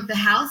value of the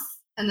house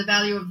and the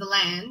value of the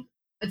land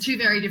are two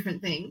very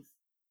different things.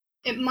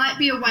 It might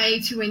be a way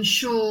to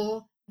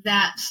ensure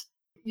that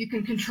you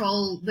can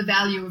control the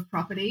value of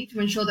property,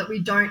 to ensure that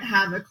we don't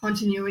have a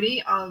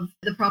continuity of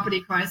the property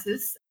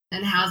crisis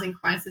and housing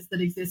crisis that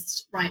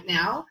exists right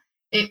now.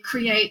 It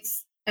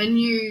creates a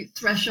new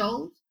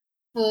threshold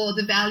for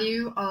the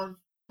value of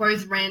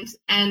both rent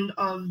and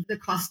of the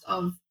cost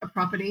of a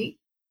property.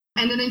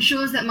 And it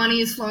ensures that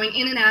money is flowing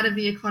in and out of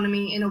the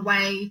economy in a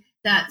way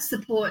that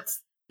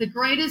supports the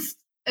greatest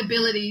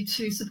ability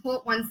to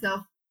support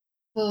oneself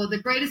for the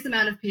greatest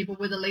amount of people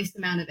with the least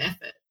amount of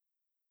effort.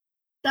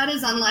 That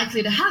is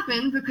unlikely to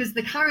happen because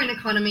the current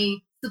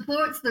economy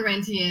supports the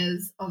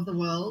rentiers of the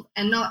world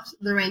and not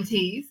the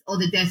rentees or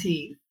the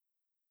debtees.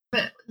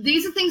 But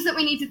these are things that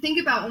we need to think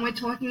about when we're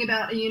talking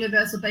about a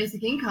universal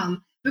basic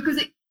income, because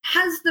it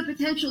has the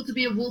potential to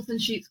be a wolf in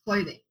sheep's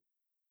clothing,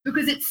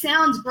 because it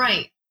sounds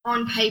great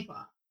on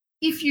paper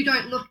if you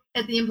don't look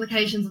at the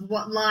implications of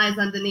what lies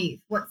underneath,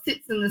 what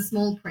sits in the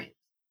small print.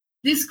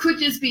 This could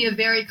just be a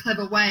very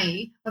clever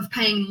way of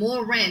paying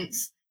more rent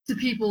to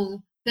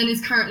people than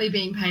is currently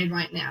being paid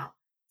right now.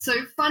 So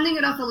funding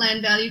it off a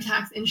land value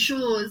tax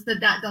ensures that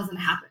that doesn't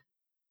happen,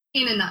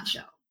 in a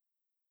nutshell.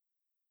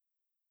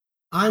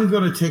 I'm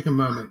going to take a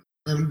moment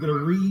and I'm going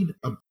to read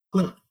a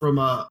clip from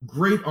a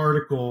great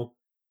article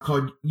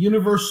called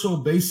Universal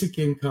Basic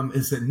Income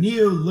is a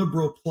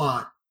neoliberal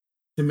plot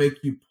to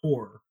make you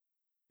poor.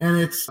 And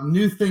it's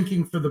new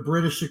thinking for the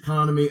British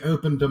economy,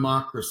 open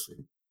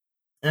democracy.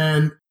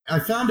 And I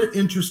found it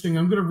interesting.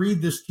 I'm going to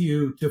read this to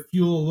you to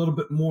fuel a little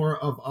bit more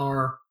of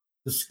our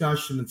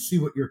discussion and see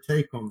what your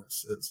take on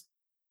this is.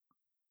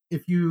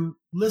 If you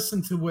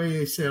listen to the way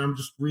they say it, I'm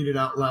just read it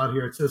out loud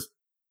here. It says,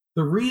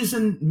 the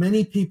reason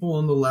many people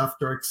on the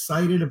left are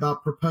excited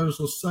about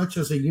proposals such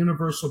as a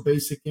universal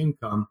basic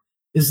income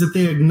is that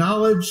they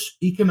acknowledge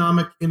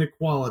economic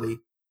inequality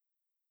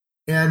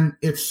and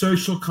its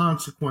social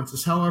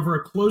consequences. However,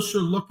 a closer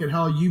look at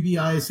how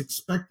UBI is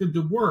expected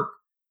to work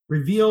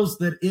reveals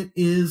that it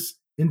is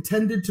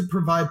intended to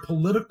provide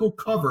political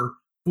cover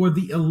for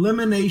the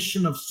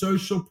elimination of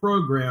social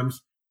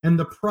programs and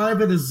the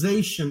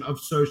privatization of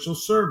social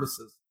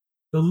services.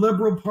 The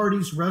Liberal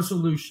Party's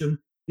resolution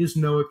is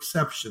no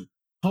exception,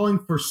 calling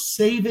for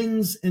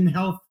savings in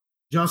health,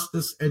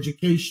 justice,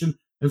 education,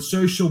 and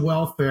social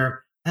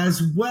welfare,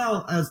 as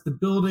well as the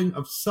building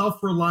of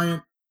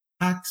self-reliant,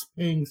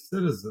 tax-paying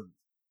citizens,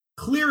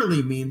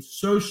 clearly means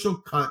social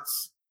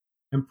cuts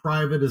and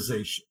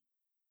privatization.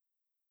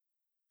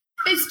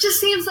 It just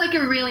seems like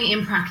a really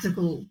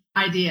impractical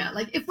idea.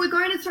 Like, if we're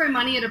going to throw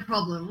money at a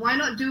problem, why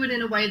not do it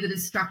in a way that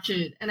is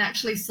structured and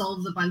actually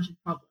solves a bunch of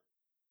problems?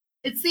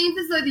 It seems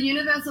as though the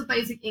universal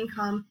basic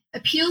income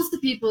appeals to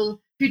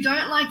people who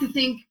don't like to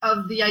think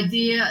of the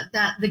idea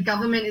that the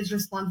government is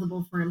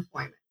responsible for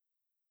employment.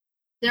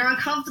 They're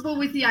uncomfortable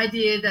with the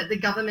idea that the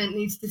government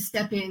needs to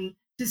step in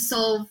to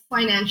solve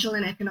financial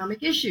and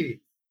economic issues.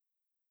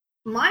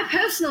 My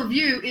personal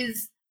view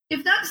is,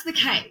 if that's the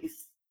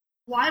case,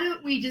 why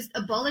don't we just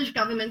abolish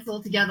governments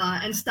altogether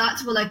and start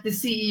to elect the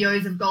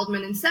CEOs of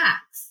Goldman and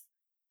Sachs?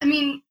 I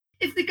mean,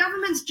 if the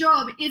government's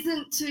job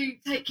isn't to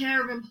take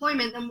care of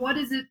employment, then what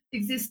does it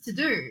exist to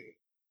do?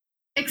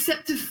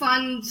 Except to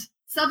fund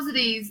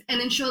subsidies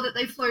and ensure that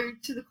they flow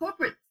to the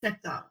corporate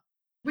sector,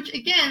 which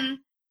again,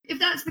 if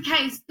that's the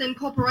case, then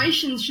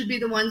corporations should be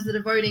the ones that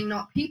are voting,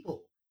 not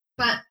people.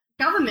 But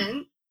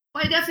government,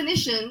 by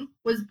definition,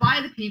 was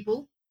by the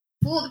people,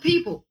 for the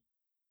people.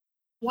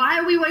 Why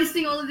are we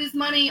wasting all of this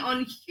money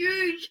on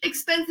huge,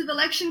 expensive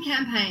election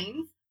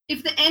campaigns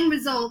if the end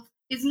result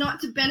is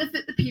not to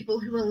benefit the people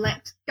who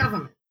elect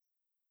government?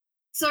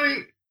 So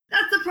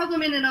that's a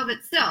problem in and of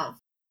itself.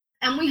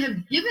 And we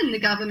have given the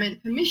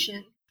government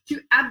permission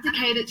to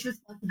abdicate its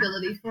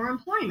responsibility for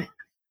employment.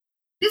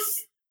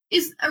 This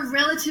is a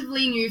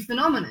relatively new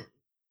phenomenon.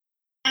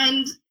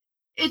 And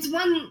it's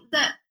one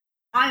that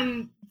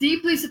I'm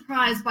deeply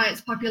surprised by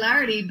its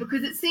popularity,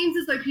 because it seems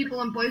as though people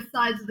on both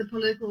sides of the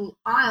political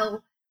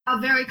aisle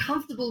are very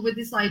comfortable with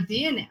this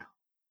idea now.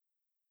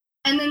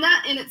 And then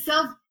that in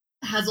itself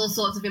has all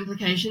sorts of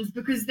implications,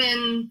 because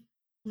then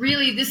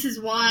really this is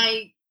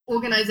why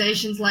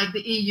organizations like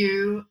the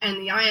EU and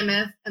the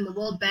IMF and the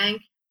World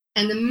Bank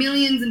and the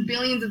millions and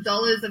billions of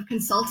dollars of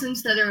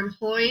consultants that are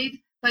employed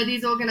by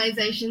these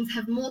organizations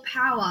have more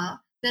power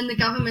than the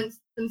governments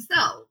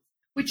themselves,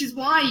 which is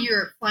why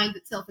Europe finds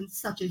itself in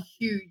such a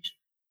huge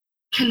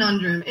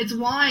conundrum. It's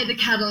why the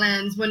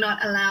Catalans were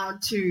not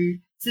allowed to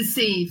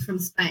secede from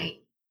Spain.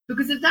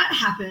 Because if that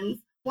happens,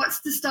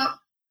 what's to stop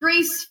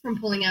Greece from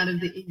pulling out of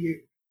the EU?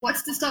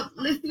 What's to stop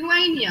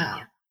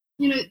Lithuania?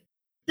 You know,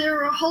 there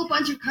are a whole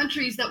bunch of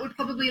countries that would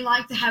probably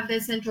like to have their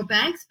central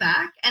banks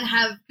back and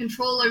have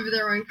control over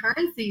their own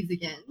currencies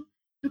again.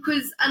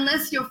 Because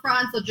unless you're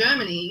France or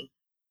Germany,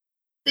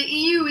 the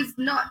EU has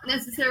not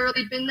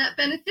necessarily been that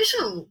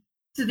beneficial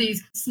to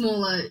these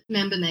smaller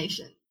member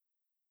nations.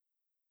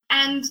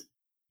 And,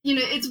 you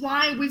know, it's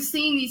why we've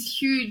seen these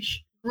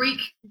huge Greek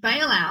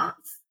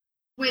bailouts,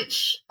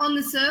 which on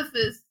the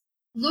surface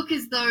look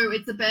as though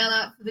it's a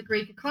bailout for the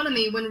Greek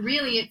economy, when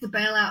really it's a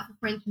bailout for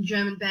French and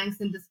German banks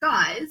in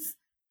disguise,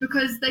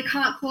 because they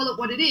can't call it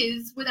what it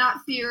is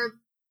without fear of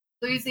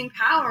losing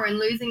power and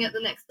losing at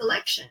the next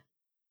election.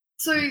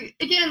 So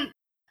again,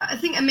 I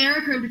think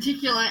America in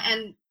particular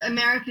and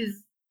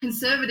America's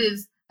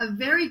conservatives are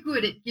very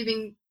good at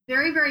giving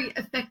very, very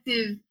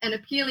effective and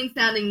appealing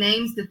sounding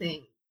names to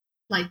things,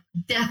 like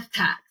death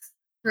tax,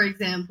 for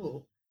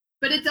example.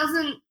 But it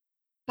doesn't,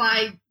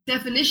 by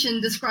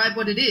definition, describe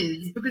what it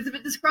is, because if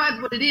it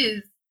described what it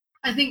is,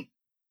 I think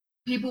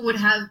people would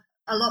have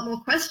a lot more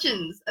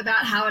questions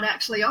about how it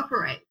actually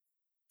operates.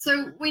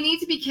 So we need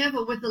to be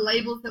careful with the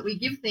labels that we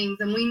give things,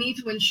 and we need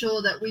to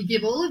ensure that we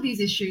give all of these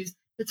issues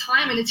the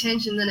time and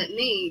attention that it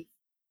needs.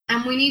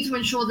 And we need to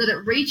ensure that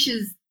it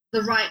reaches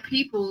the right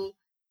people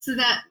so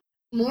that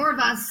more of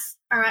us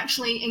are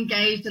actually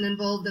engaged and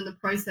involved in the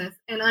process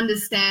and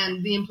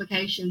understand the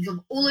implications of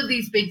all of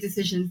these big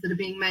decisions that are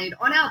being made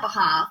on our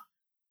behalf,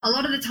 a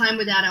lot of the time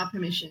without our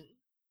permission.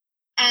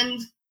 And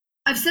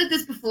I've said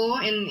this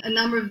before in a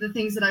number of the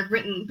things that I've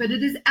written, but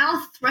it is our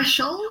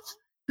threshold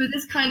for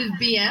this kind of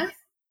BS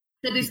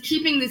that is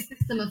keeping this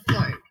system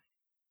afloat.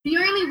 The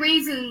only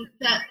reason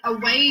that a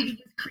wage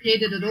was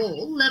created at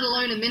all, let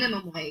alone a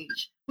minimum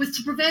wage, was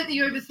to prevent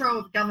the overthrow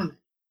of government.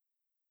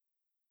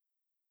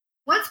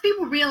 Once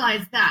people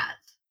realize that,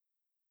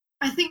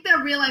 I think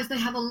they'll realize they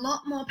have a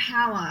lot more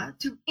power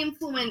to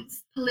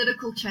influence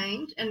political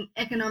change and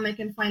economic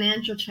and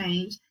financial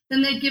change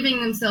than they're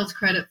giving themselves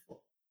credit for.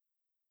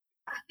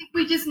 I think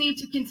we just need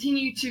to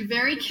continue to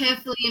very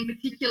carefully and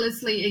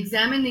meticulously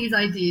examine these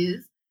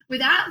ideas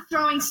without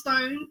throwing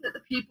stones at the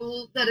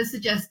people that are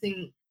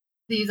suggesting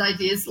these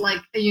ideas,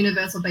 like a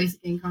universal basic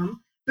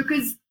income,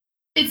 because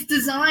it's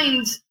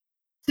designed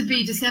to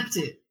be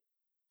deceptive.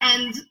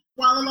 And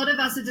while a lot of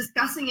us are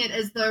discussing it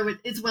as though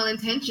it's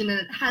well-intentioned and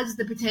it has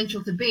the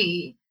potential to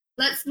be,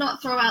 let's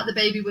not throw out the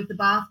baby with the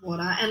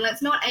bathwater, and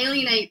let's not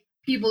alienate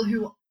people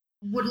who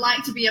would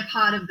like to be a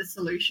part of the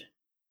solution.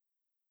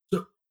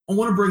 So I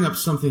want to bring up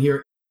something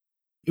here.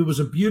 It was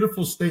a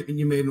beautiful statement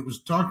you made. It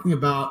was talking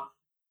about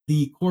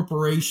the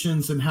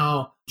corporations and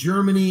how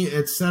Germany,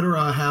 et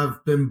cetera,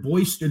 have been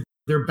boistered.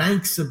 Their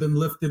banks have been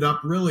lifted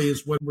up, really,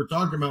 is what we're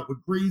talking about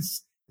with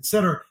Greece, et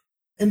cetera.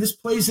 And this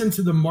plays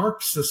into the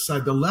Marxist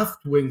side, the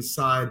left-wing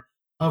side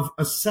of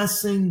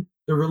assessing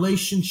the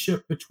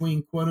relationship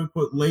between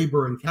quote-unquote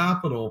labor and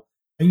capital.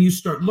 And you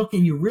start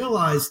looking, you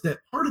realize that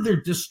part of their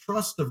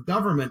distrust of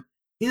government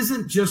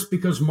isn't just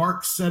because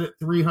Marx said it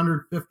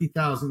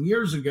 350,000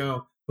 years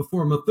ago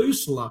before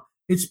Methuselah.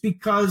 It's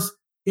because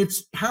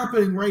it's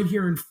happening right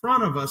here in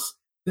front of us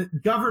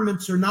that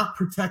governments are not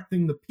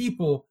protecting the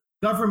people.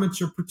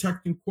 Governments are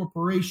protecting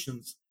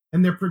corporations,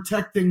 and they're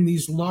protecting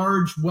these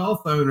large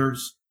wealth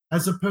owners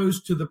as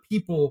opposed to the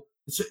people.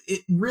 So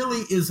it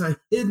really is a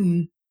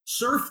hidden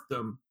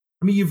serfdom.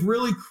 I mean, you've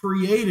really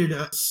created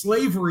a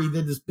slavery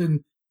that has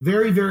been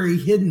very, very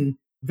hidden,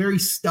 very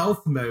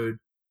stealth mode.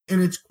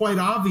 And it's quite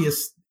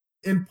obvious.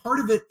 And part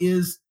of it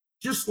is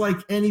just like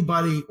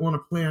anybody on a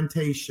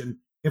plantation,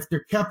 if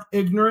they're kept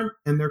ignorant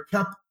and they're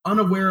kept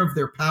unaware of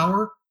their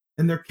power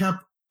and they're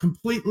kept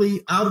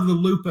completely out of the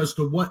loop as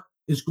to what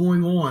is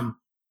going on,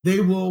 they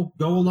will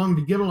go along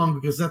to get along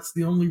because that's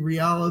the only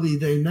reality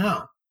they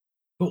know.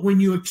 But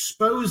when you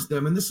expose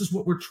them, and this is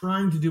what we're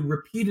trying to do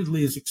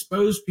repeatedly, is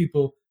expose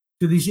people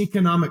to these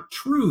economic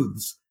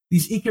truths,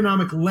 these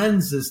economic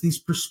lenses, these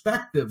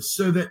perspectives,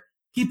 so that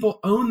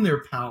people own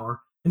their power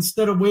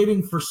instead of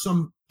waiting for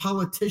some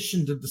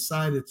politician to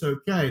decide it's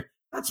okay.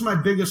 That's my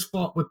biggest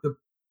fault with the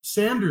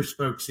Sanders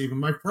folks, even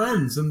my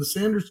friends in the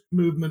Sanders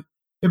movement.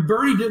 If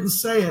Bernie didn't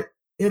say it,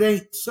 it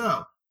ain't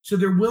so. So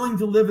they're willing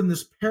to live in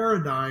this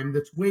paradigm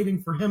that's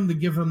waiting for him to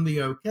give him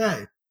the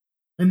okay.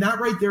 And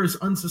that right there is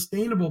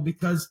unsustainable,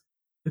 because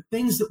the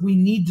things that we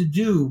need to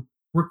do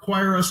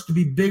require us to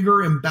be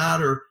bigger and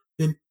badder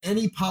than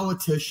any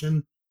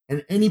politician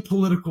and any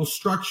political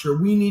structure.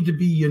 We need to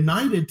be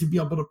united to be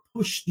able to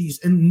push these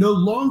and no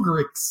longer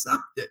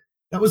accept it.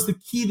 That was the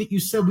key that you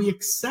said. We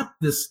accept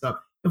this stuff.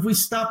 If we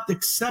stopped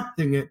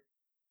accepting it,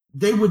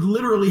 they would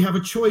literally have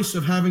a choice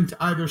of having to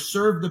either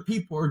serve the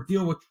people or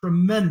deal with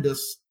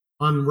tremendous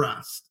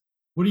unrest.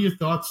 What are your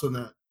thoughts on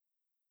that?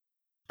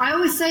 I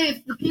always say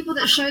if the people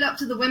that showed up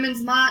to the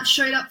Women's March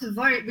showed up to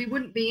vote, we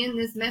wouldn't be in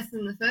this mess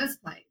in the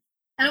first place.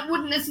 And it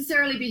wouldn't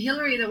necessarily be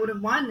Hillary that would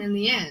have won in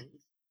the end.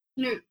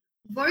 You know,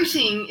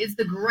 voting is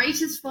the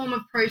greatest form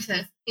of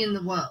protest in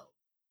the world.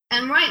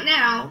 And right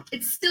now,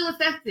 it's still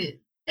effective.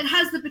 It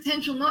has the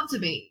potential not to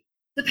be.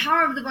 The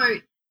power of the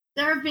vote,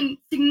 there have been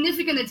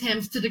significant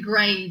attempts to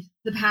degrade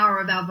the power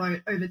of our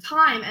vote over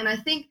time. And I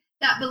think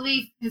that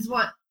belief is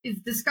what is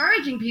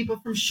discouraging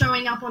people from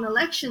showing up on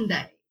election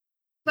day.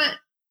 But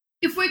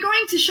if we're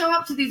going to show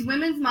up to these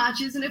women's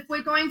marches, and if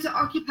we're going to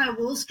occupy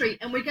Wall Street,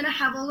 and we're going to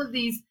have all of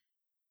these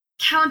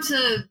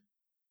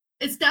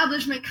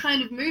counter-establishment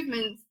kind of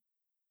movements,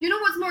 you know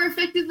what's more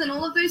effective than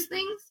all of those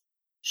things?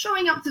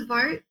 Showing up to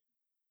vote,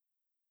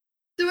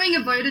 doing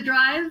a voter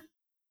drive,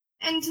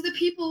 and to the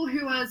people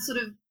who are sort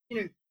of,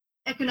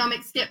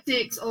 economic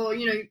skeptics or,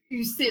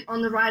 who sit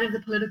on the right of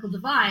the political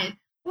divide,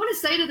 I want to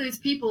say to those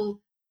people,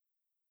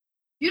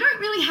 you don't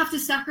really have to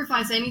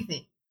sacrifice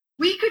anything.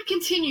 We could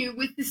continue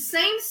with the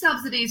same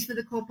subsidies for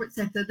the corporate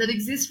sector that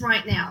exist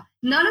right now.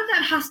 None of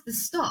that has to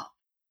stop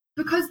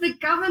because the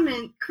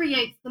government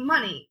creates the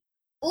money.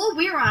 All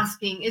we're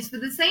asking is for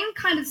the same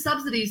kind of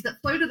subsidies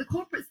that flow to the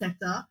corporate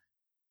sector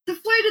to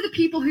flow to the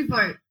people who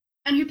vote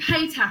and who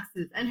pay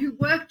taxes and who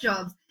work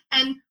jobs.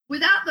 And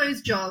without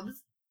those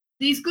jobs,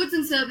 these goods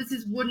and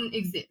services wouldn't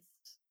exist.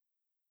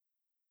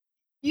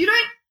 You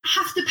don't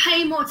have to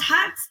pay more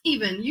tax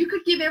even. You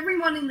could give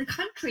everyone in the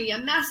country a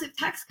massive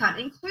tax cut,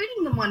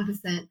 including the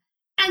 1%,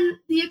 and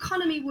the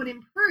economy would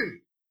improve.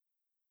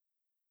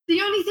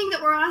 The only thing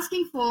that we're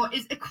asking for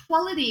is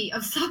equality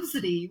of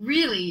subsidy,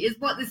 really, is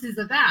what this is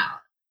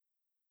about.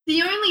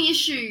 The only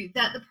issue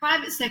that the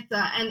private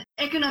sector and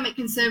economic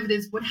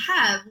conservatives would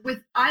have with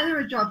either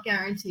a job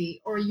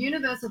guarantee or a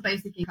universal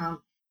basic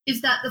income is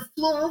that the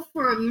floor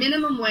for a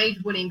minimum wage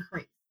would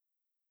increase.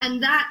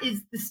 And that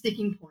is the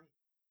sticking point.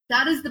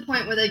 That is the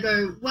point where they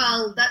go,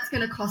 well, that's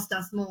going to cost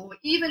us more,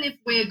 even if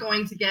we're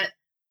going to get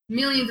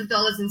millions of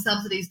dollars in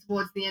subsidies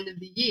towards the end of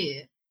the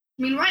year.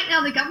 I mean, right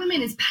now, the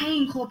government is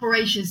paying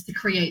corporations to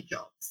create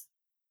jobs.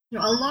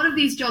 A lot of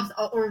these jobs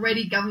are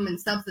already government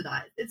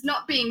subsidized. It's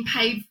not being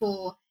paid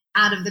for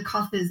out of the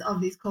coffers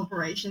of these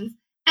corporations.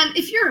 And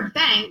if you're a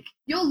bank,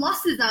 your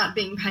losses aren't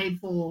being paid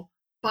for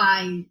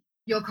by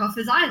your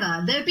coffers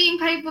either. They're being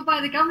paid for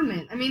by the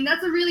government. I mean,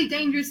 that's a really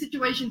dangerous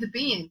situation to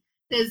be in.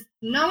 There's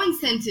no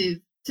incentive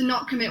to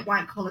not commit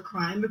white-collar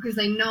crime because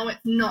they know it's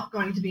not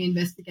going to be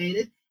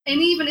investigated. And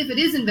even if it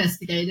is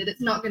investigated,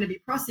 it's not going to be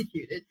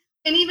prosecuted.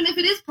 And even if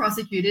it is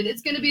prosecuted,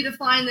 it's going to be the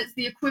fine that's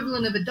the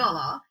equivalent of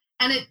 $1.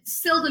 And it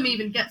seldom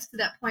even gets to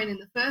that point in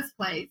the first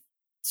place.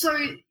 So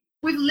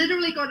we've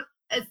literally got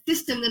a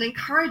system that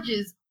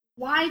encourages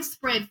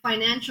widespread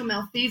financial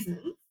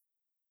malfeasance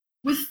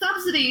with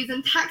subsidies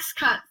and tax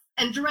cuts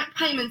and direct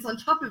payments on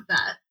top of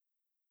that.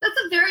 That's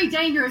a very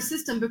dangerous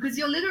system because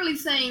you're literally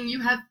saying you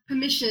have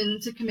permission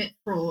to commit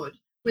fraud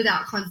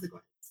without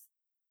consequence.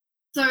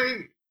 So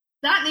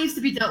that needs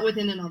to be dealt with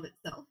in and of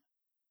itself.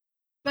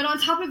 But on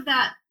top of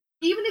that,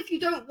 even if you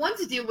don't want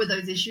to deal with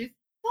those issues,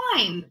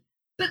 fine.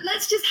 But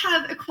let's just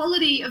have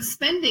equality of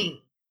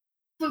spending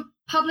for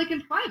public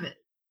and private,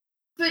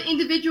 for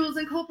individuals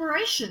and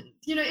corporations.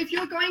 You know, if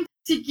you're going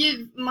to give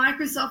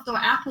Microsoft or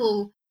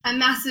Apple a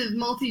massive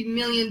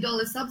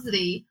multi-million-dollar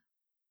subsidy,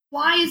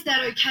 why is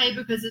that okay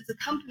because it's a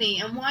company,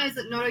 and why is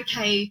it not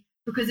okay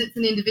because it's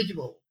an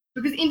individual?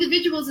 Because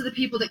individuals are the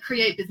people that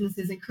create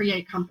businesses and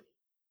create companies.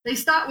 They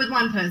start with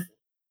one person,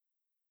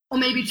 or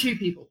maybe two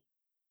people.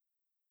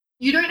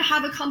 You don't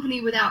have a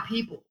company without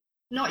people.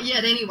 Not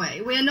yet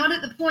anyway. We are not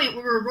at the point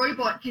where a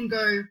robot can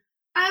go,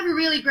 I have a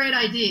really great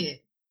idea,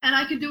 and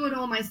I can do it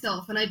all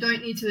myself, and I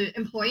don't need to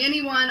employ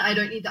anyone. I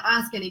don't need to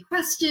ask any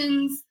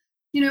questions.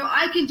 You know,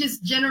 I can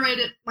just generate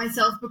it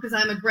myself because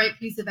I'm a great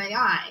piece of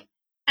AI.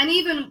 And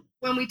even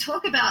when we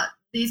talk about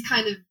these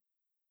kind of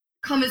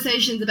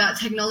conversations about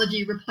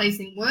technology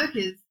replacing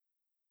workers,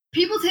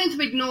 people tend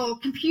to ignore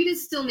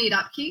computers still need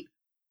upkeep.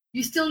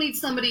 You still need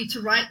somebody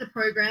to write the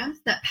programs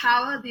that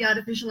power the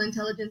artificial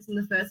intelligence in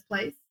the first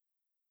place.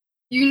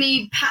 You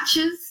need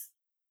patches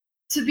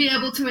to be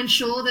able to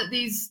ensure that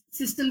these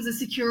systems are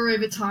secure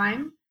over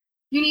time.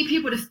 You need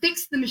people to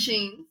fix the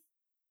machines.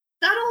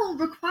 That all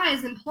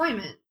requires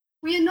employment.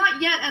 We are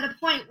not yet at a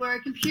point where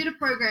a computer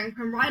program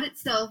can write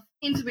itself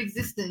into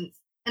existence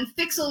and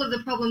fix all of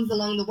the problems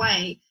along the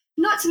way.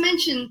 Not to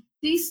mention,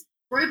 these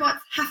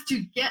robots have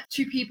to get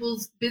to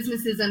people's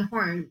businesses and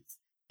homes.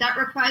 That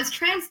requires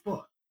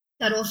transport.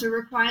 That also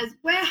requires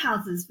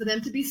warehouses for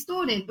them to be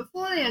stored in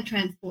before they are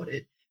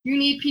transported. You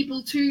need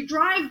people to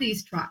drive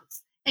these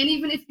trucks. And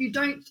even if you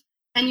don't,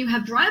 and you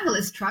have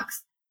driverless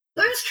trucks,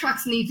 those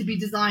trucks need to be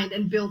designed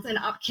and built and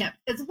upkept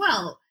as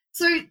well.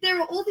 So there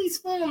are all these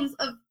forms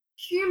of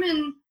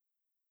human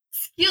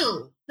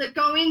skill that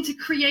go into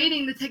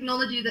creating the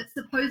technology that's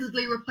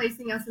supposedly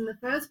replacing us in the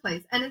first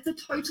place. And it's a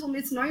total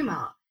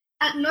misnomer.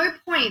 At no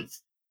point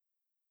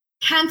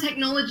can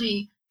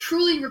technology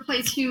truly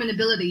replace human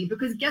ability,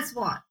 because guess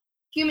what?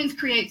 Humans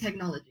create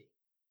technology.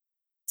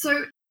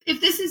 So if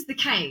this is the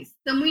case,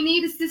 then we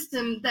need a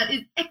system that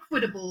is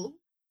equitable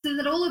so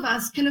that all of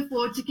us can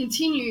afford to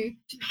continue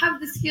to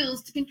have the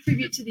skills to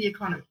contribute to the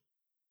economy.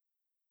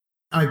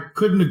 I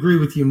couldn't agree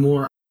with you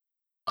more.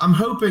 I'm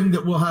hoping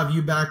that we'll have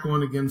you back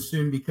on again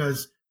soon,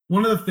 because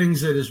one of the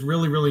things that is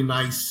really, really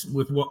nice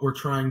with what we're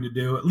trying to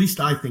do, at least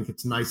I think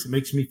it's nice, it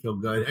makes me feel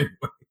good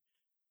anyway,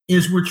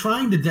 is we're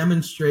trying to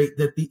demonstrate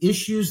that the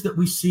issues that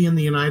we see in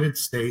the United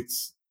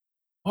States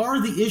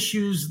are the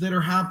issues that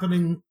are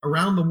happening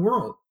around the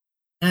world.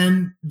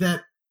 And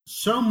that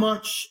so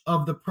much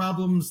of the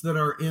problems that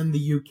are in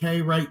the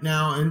UK right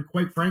now, and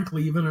quite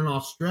frankly, even in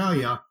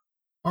Australia,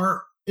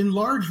 are in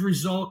large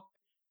result,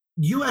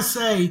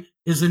 USA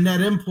is a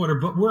net importer,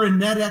 but we're a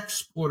net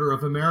exporter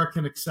of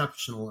American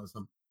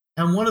exceptionalism.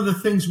 And one of the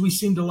things we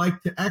seem to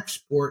like to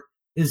export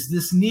is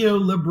this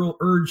neoliberal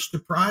urge to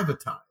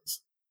privatize.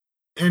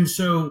 And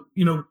so,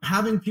 you know,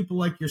 having people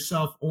like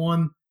yourself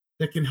on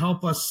that can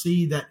help us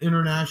see that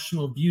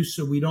international view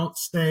so we don't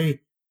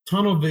stay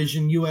tunnel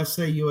vision,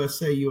 USA,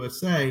 USA,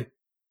 USA, I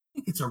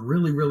think it's a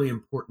really, really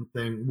important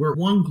thing. We're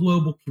one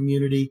global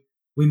community.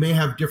 We may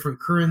have different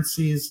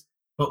currencies,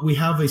 but we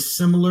have a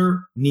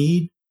similar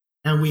need,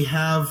 and we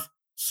have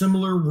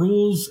similar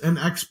rules and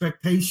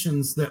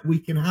expectations that we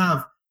can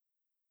have.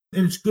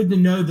 And it's good to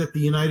know that the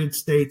United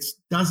States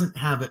doesn't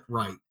have it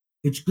right.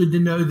 It's good to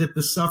know that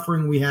the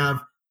suffering we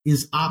have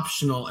is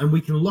optional, and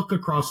we can look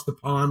across the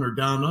pond or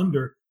down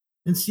under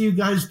and see you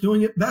guys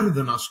doing it better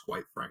than us,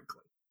 quite frankly.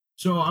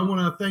 So I want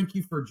to thank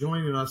you for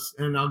joining us,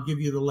 and I'll give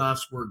you the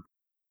last word.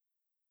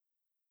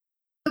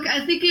 Look,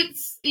 I think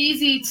it's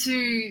easy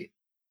to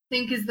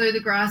think as though the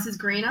grass is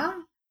greener.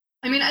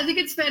 I mean, I think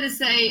it's fair to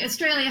say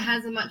Australia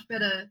has a much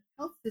better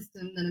health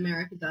system than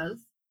America does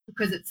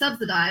because it's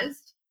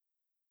subsidized.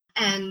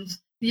 And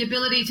the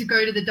ability to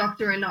go to the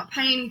doctor and not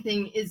pay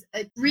anything is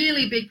a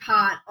really big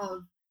part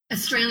of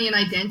Australian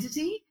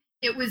identity.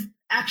 It was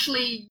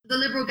actually the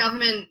Liberal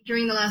government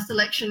during the last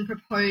election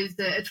proposed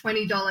a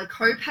 $20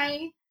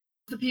 copay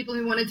for people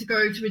who wanted to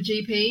go to a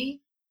GP.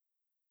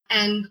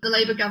 And the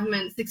Labor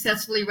government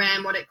successfully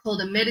ran what it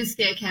called a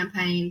Mediscare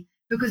campaign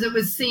because it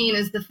was seen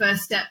as the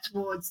first step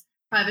towards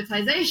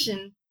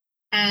privatization.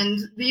 And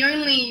the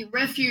only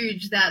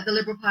refuge that the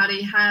Liberal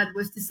Party had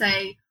was to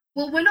say,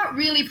 well, we're not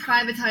really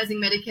privatizing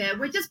Medicare.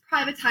 We're just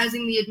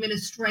privatizing the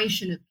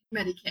administration of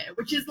Medicare,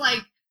 which is like,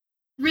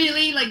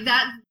 really, like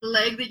that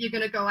leg that you're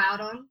going to go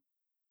out on.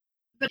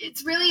 But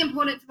it's really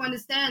important to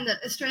understand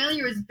that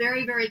Australia is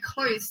very, very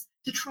close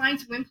to trying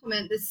to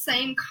implement the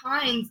same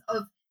kinds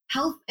of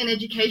health and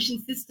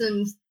education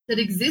systems that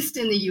exist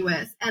in the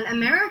US. And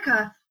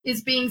America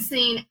is being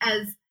seen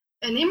as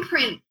an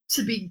imprint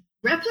to be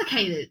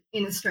replicated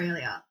in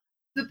Australia,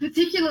 but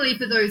particularly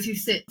for those who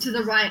sit to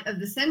the right of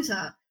the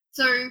center.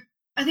 So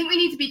I think we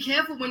need to be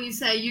careful when you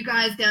say you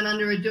guys down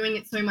under are doing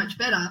it so much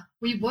better.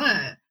 We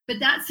were, but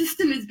that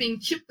system is being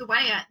chipped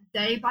away at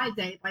day by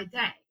day by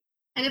day.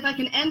 And if I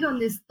can end on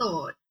this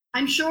thought,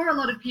 I'm sure a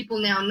lot of people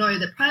now know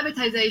that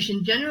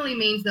privatization generally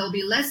means there'll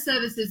be less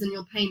services and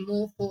you'll pay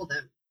more for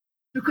them.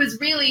 Because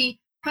really,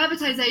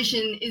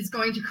 privatization is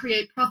going to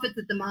create profits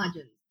at the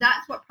margins.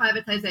 That's what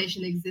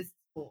privatization exists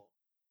for.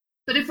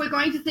 But if we're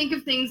going to think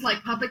of things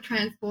like public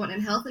transport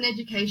and health and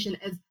education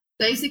as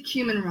basic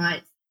human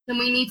rights, then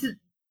we need to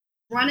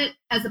run it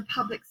as a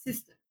public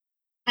system.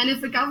 And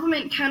if the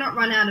government cannot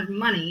run out of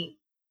money,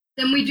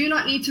 then we do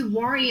not need to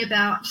worry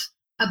about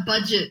a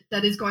budget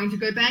that is going to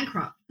go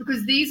bankrupt,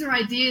 because these are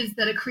ideas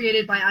that are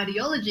created by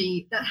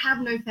ideology that have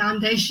no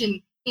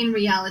foundation in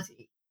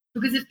reality.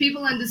 Because if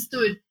people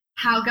understood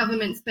how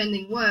government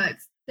spending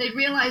works, they'd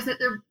realize that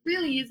there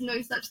really is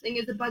no such thing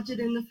as a budget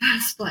in the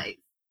first place.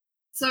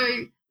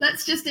 So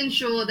let's just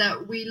ensure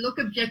that we look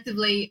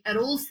objectively at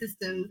all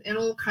systems in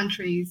all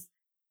countries,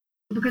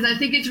 because I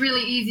think it's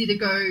really easy to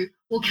go,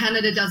 well,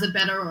 Canada does it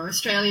better or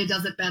Australia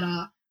does it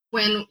better,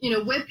 when, you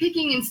know, we're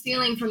picking and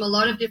stealing from a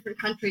lot of different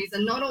countries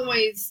and not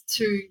always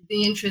to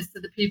the interests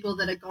of the people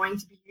that are going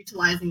to be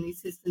utilizing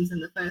these systems in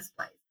the first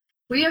place.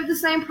 We have the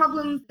same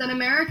problems that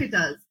America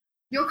does.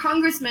 Your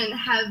congressmen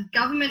have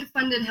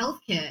government-funded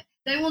healthcare.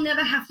 They will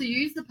never have to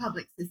use the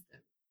public system.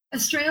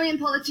 Australian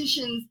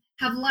politicians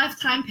have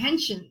lifetime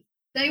pensions.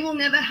 They will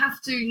never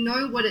have to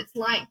know what it's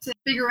like to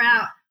figure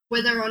out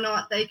whether or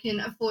not they can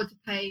afford to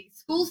pay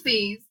school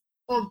fees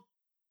or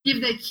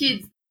give their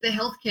kids the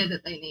healthcare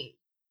that they need.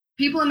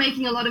 People are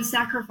making a lot of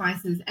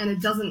sacrifices, and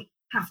it doesn't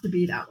have to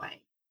be that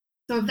way.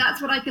 So if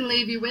that's what I can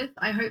leave you with,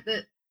 I hope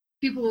that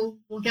people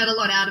will get a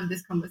lot out of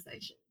this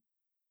conversation.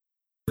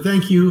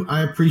 Thank you.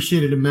 I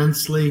appreciate it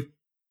immensely.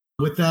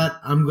 With that,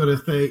 I'm going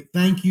to say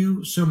thank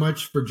you so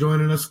much for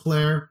joining us,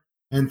 Claire.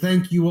 And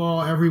thank you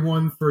all,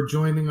 everyone, for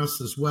joining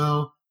us as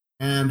well.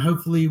 And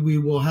hopefully we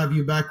will have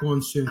you back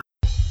on soon.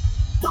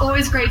 It's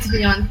always great to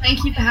be on.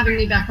 Thank you for having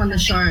me back on the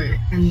show.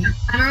 And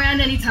I'm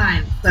around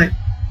anytime, so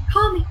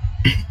call me.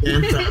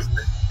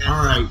 Fantastic.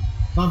 All right.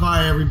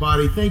 Bye-bye,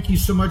 everybody. Thank you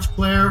so much,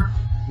 Claire.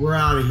 We're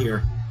out of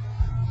here.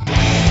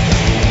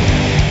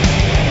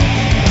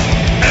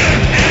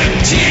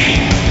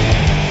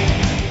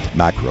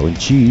 Macro and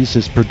Cheese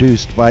is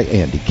produced by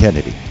Andy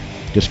Kennedy.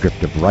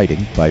 Descriptive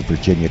writing by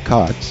Virginia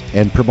Cox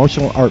and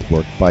promotional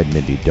artwork by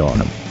Mindy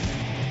Donham.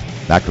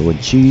 Macro and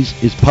Cheese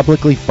is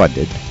publicly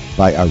funded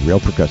by our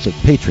Real Progressive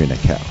Patreon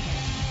account.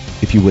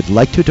 If you would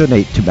like to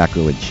donate to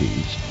Macro and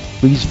Cheese,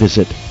 please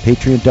visit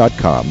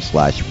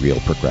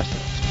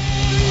patreon.com/realprogressives.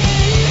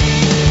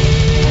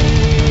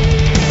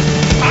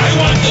 I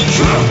want the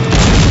truth.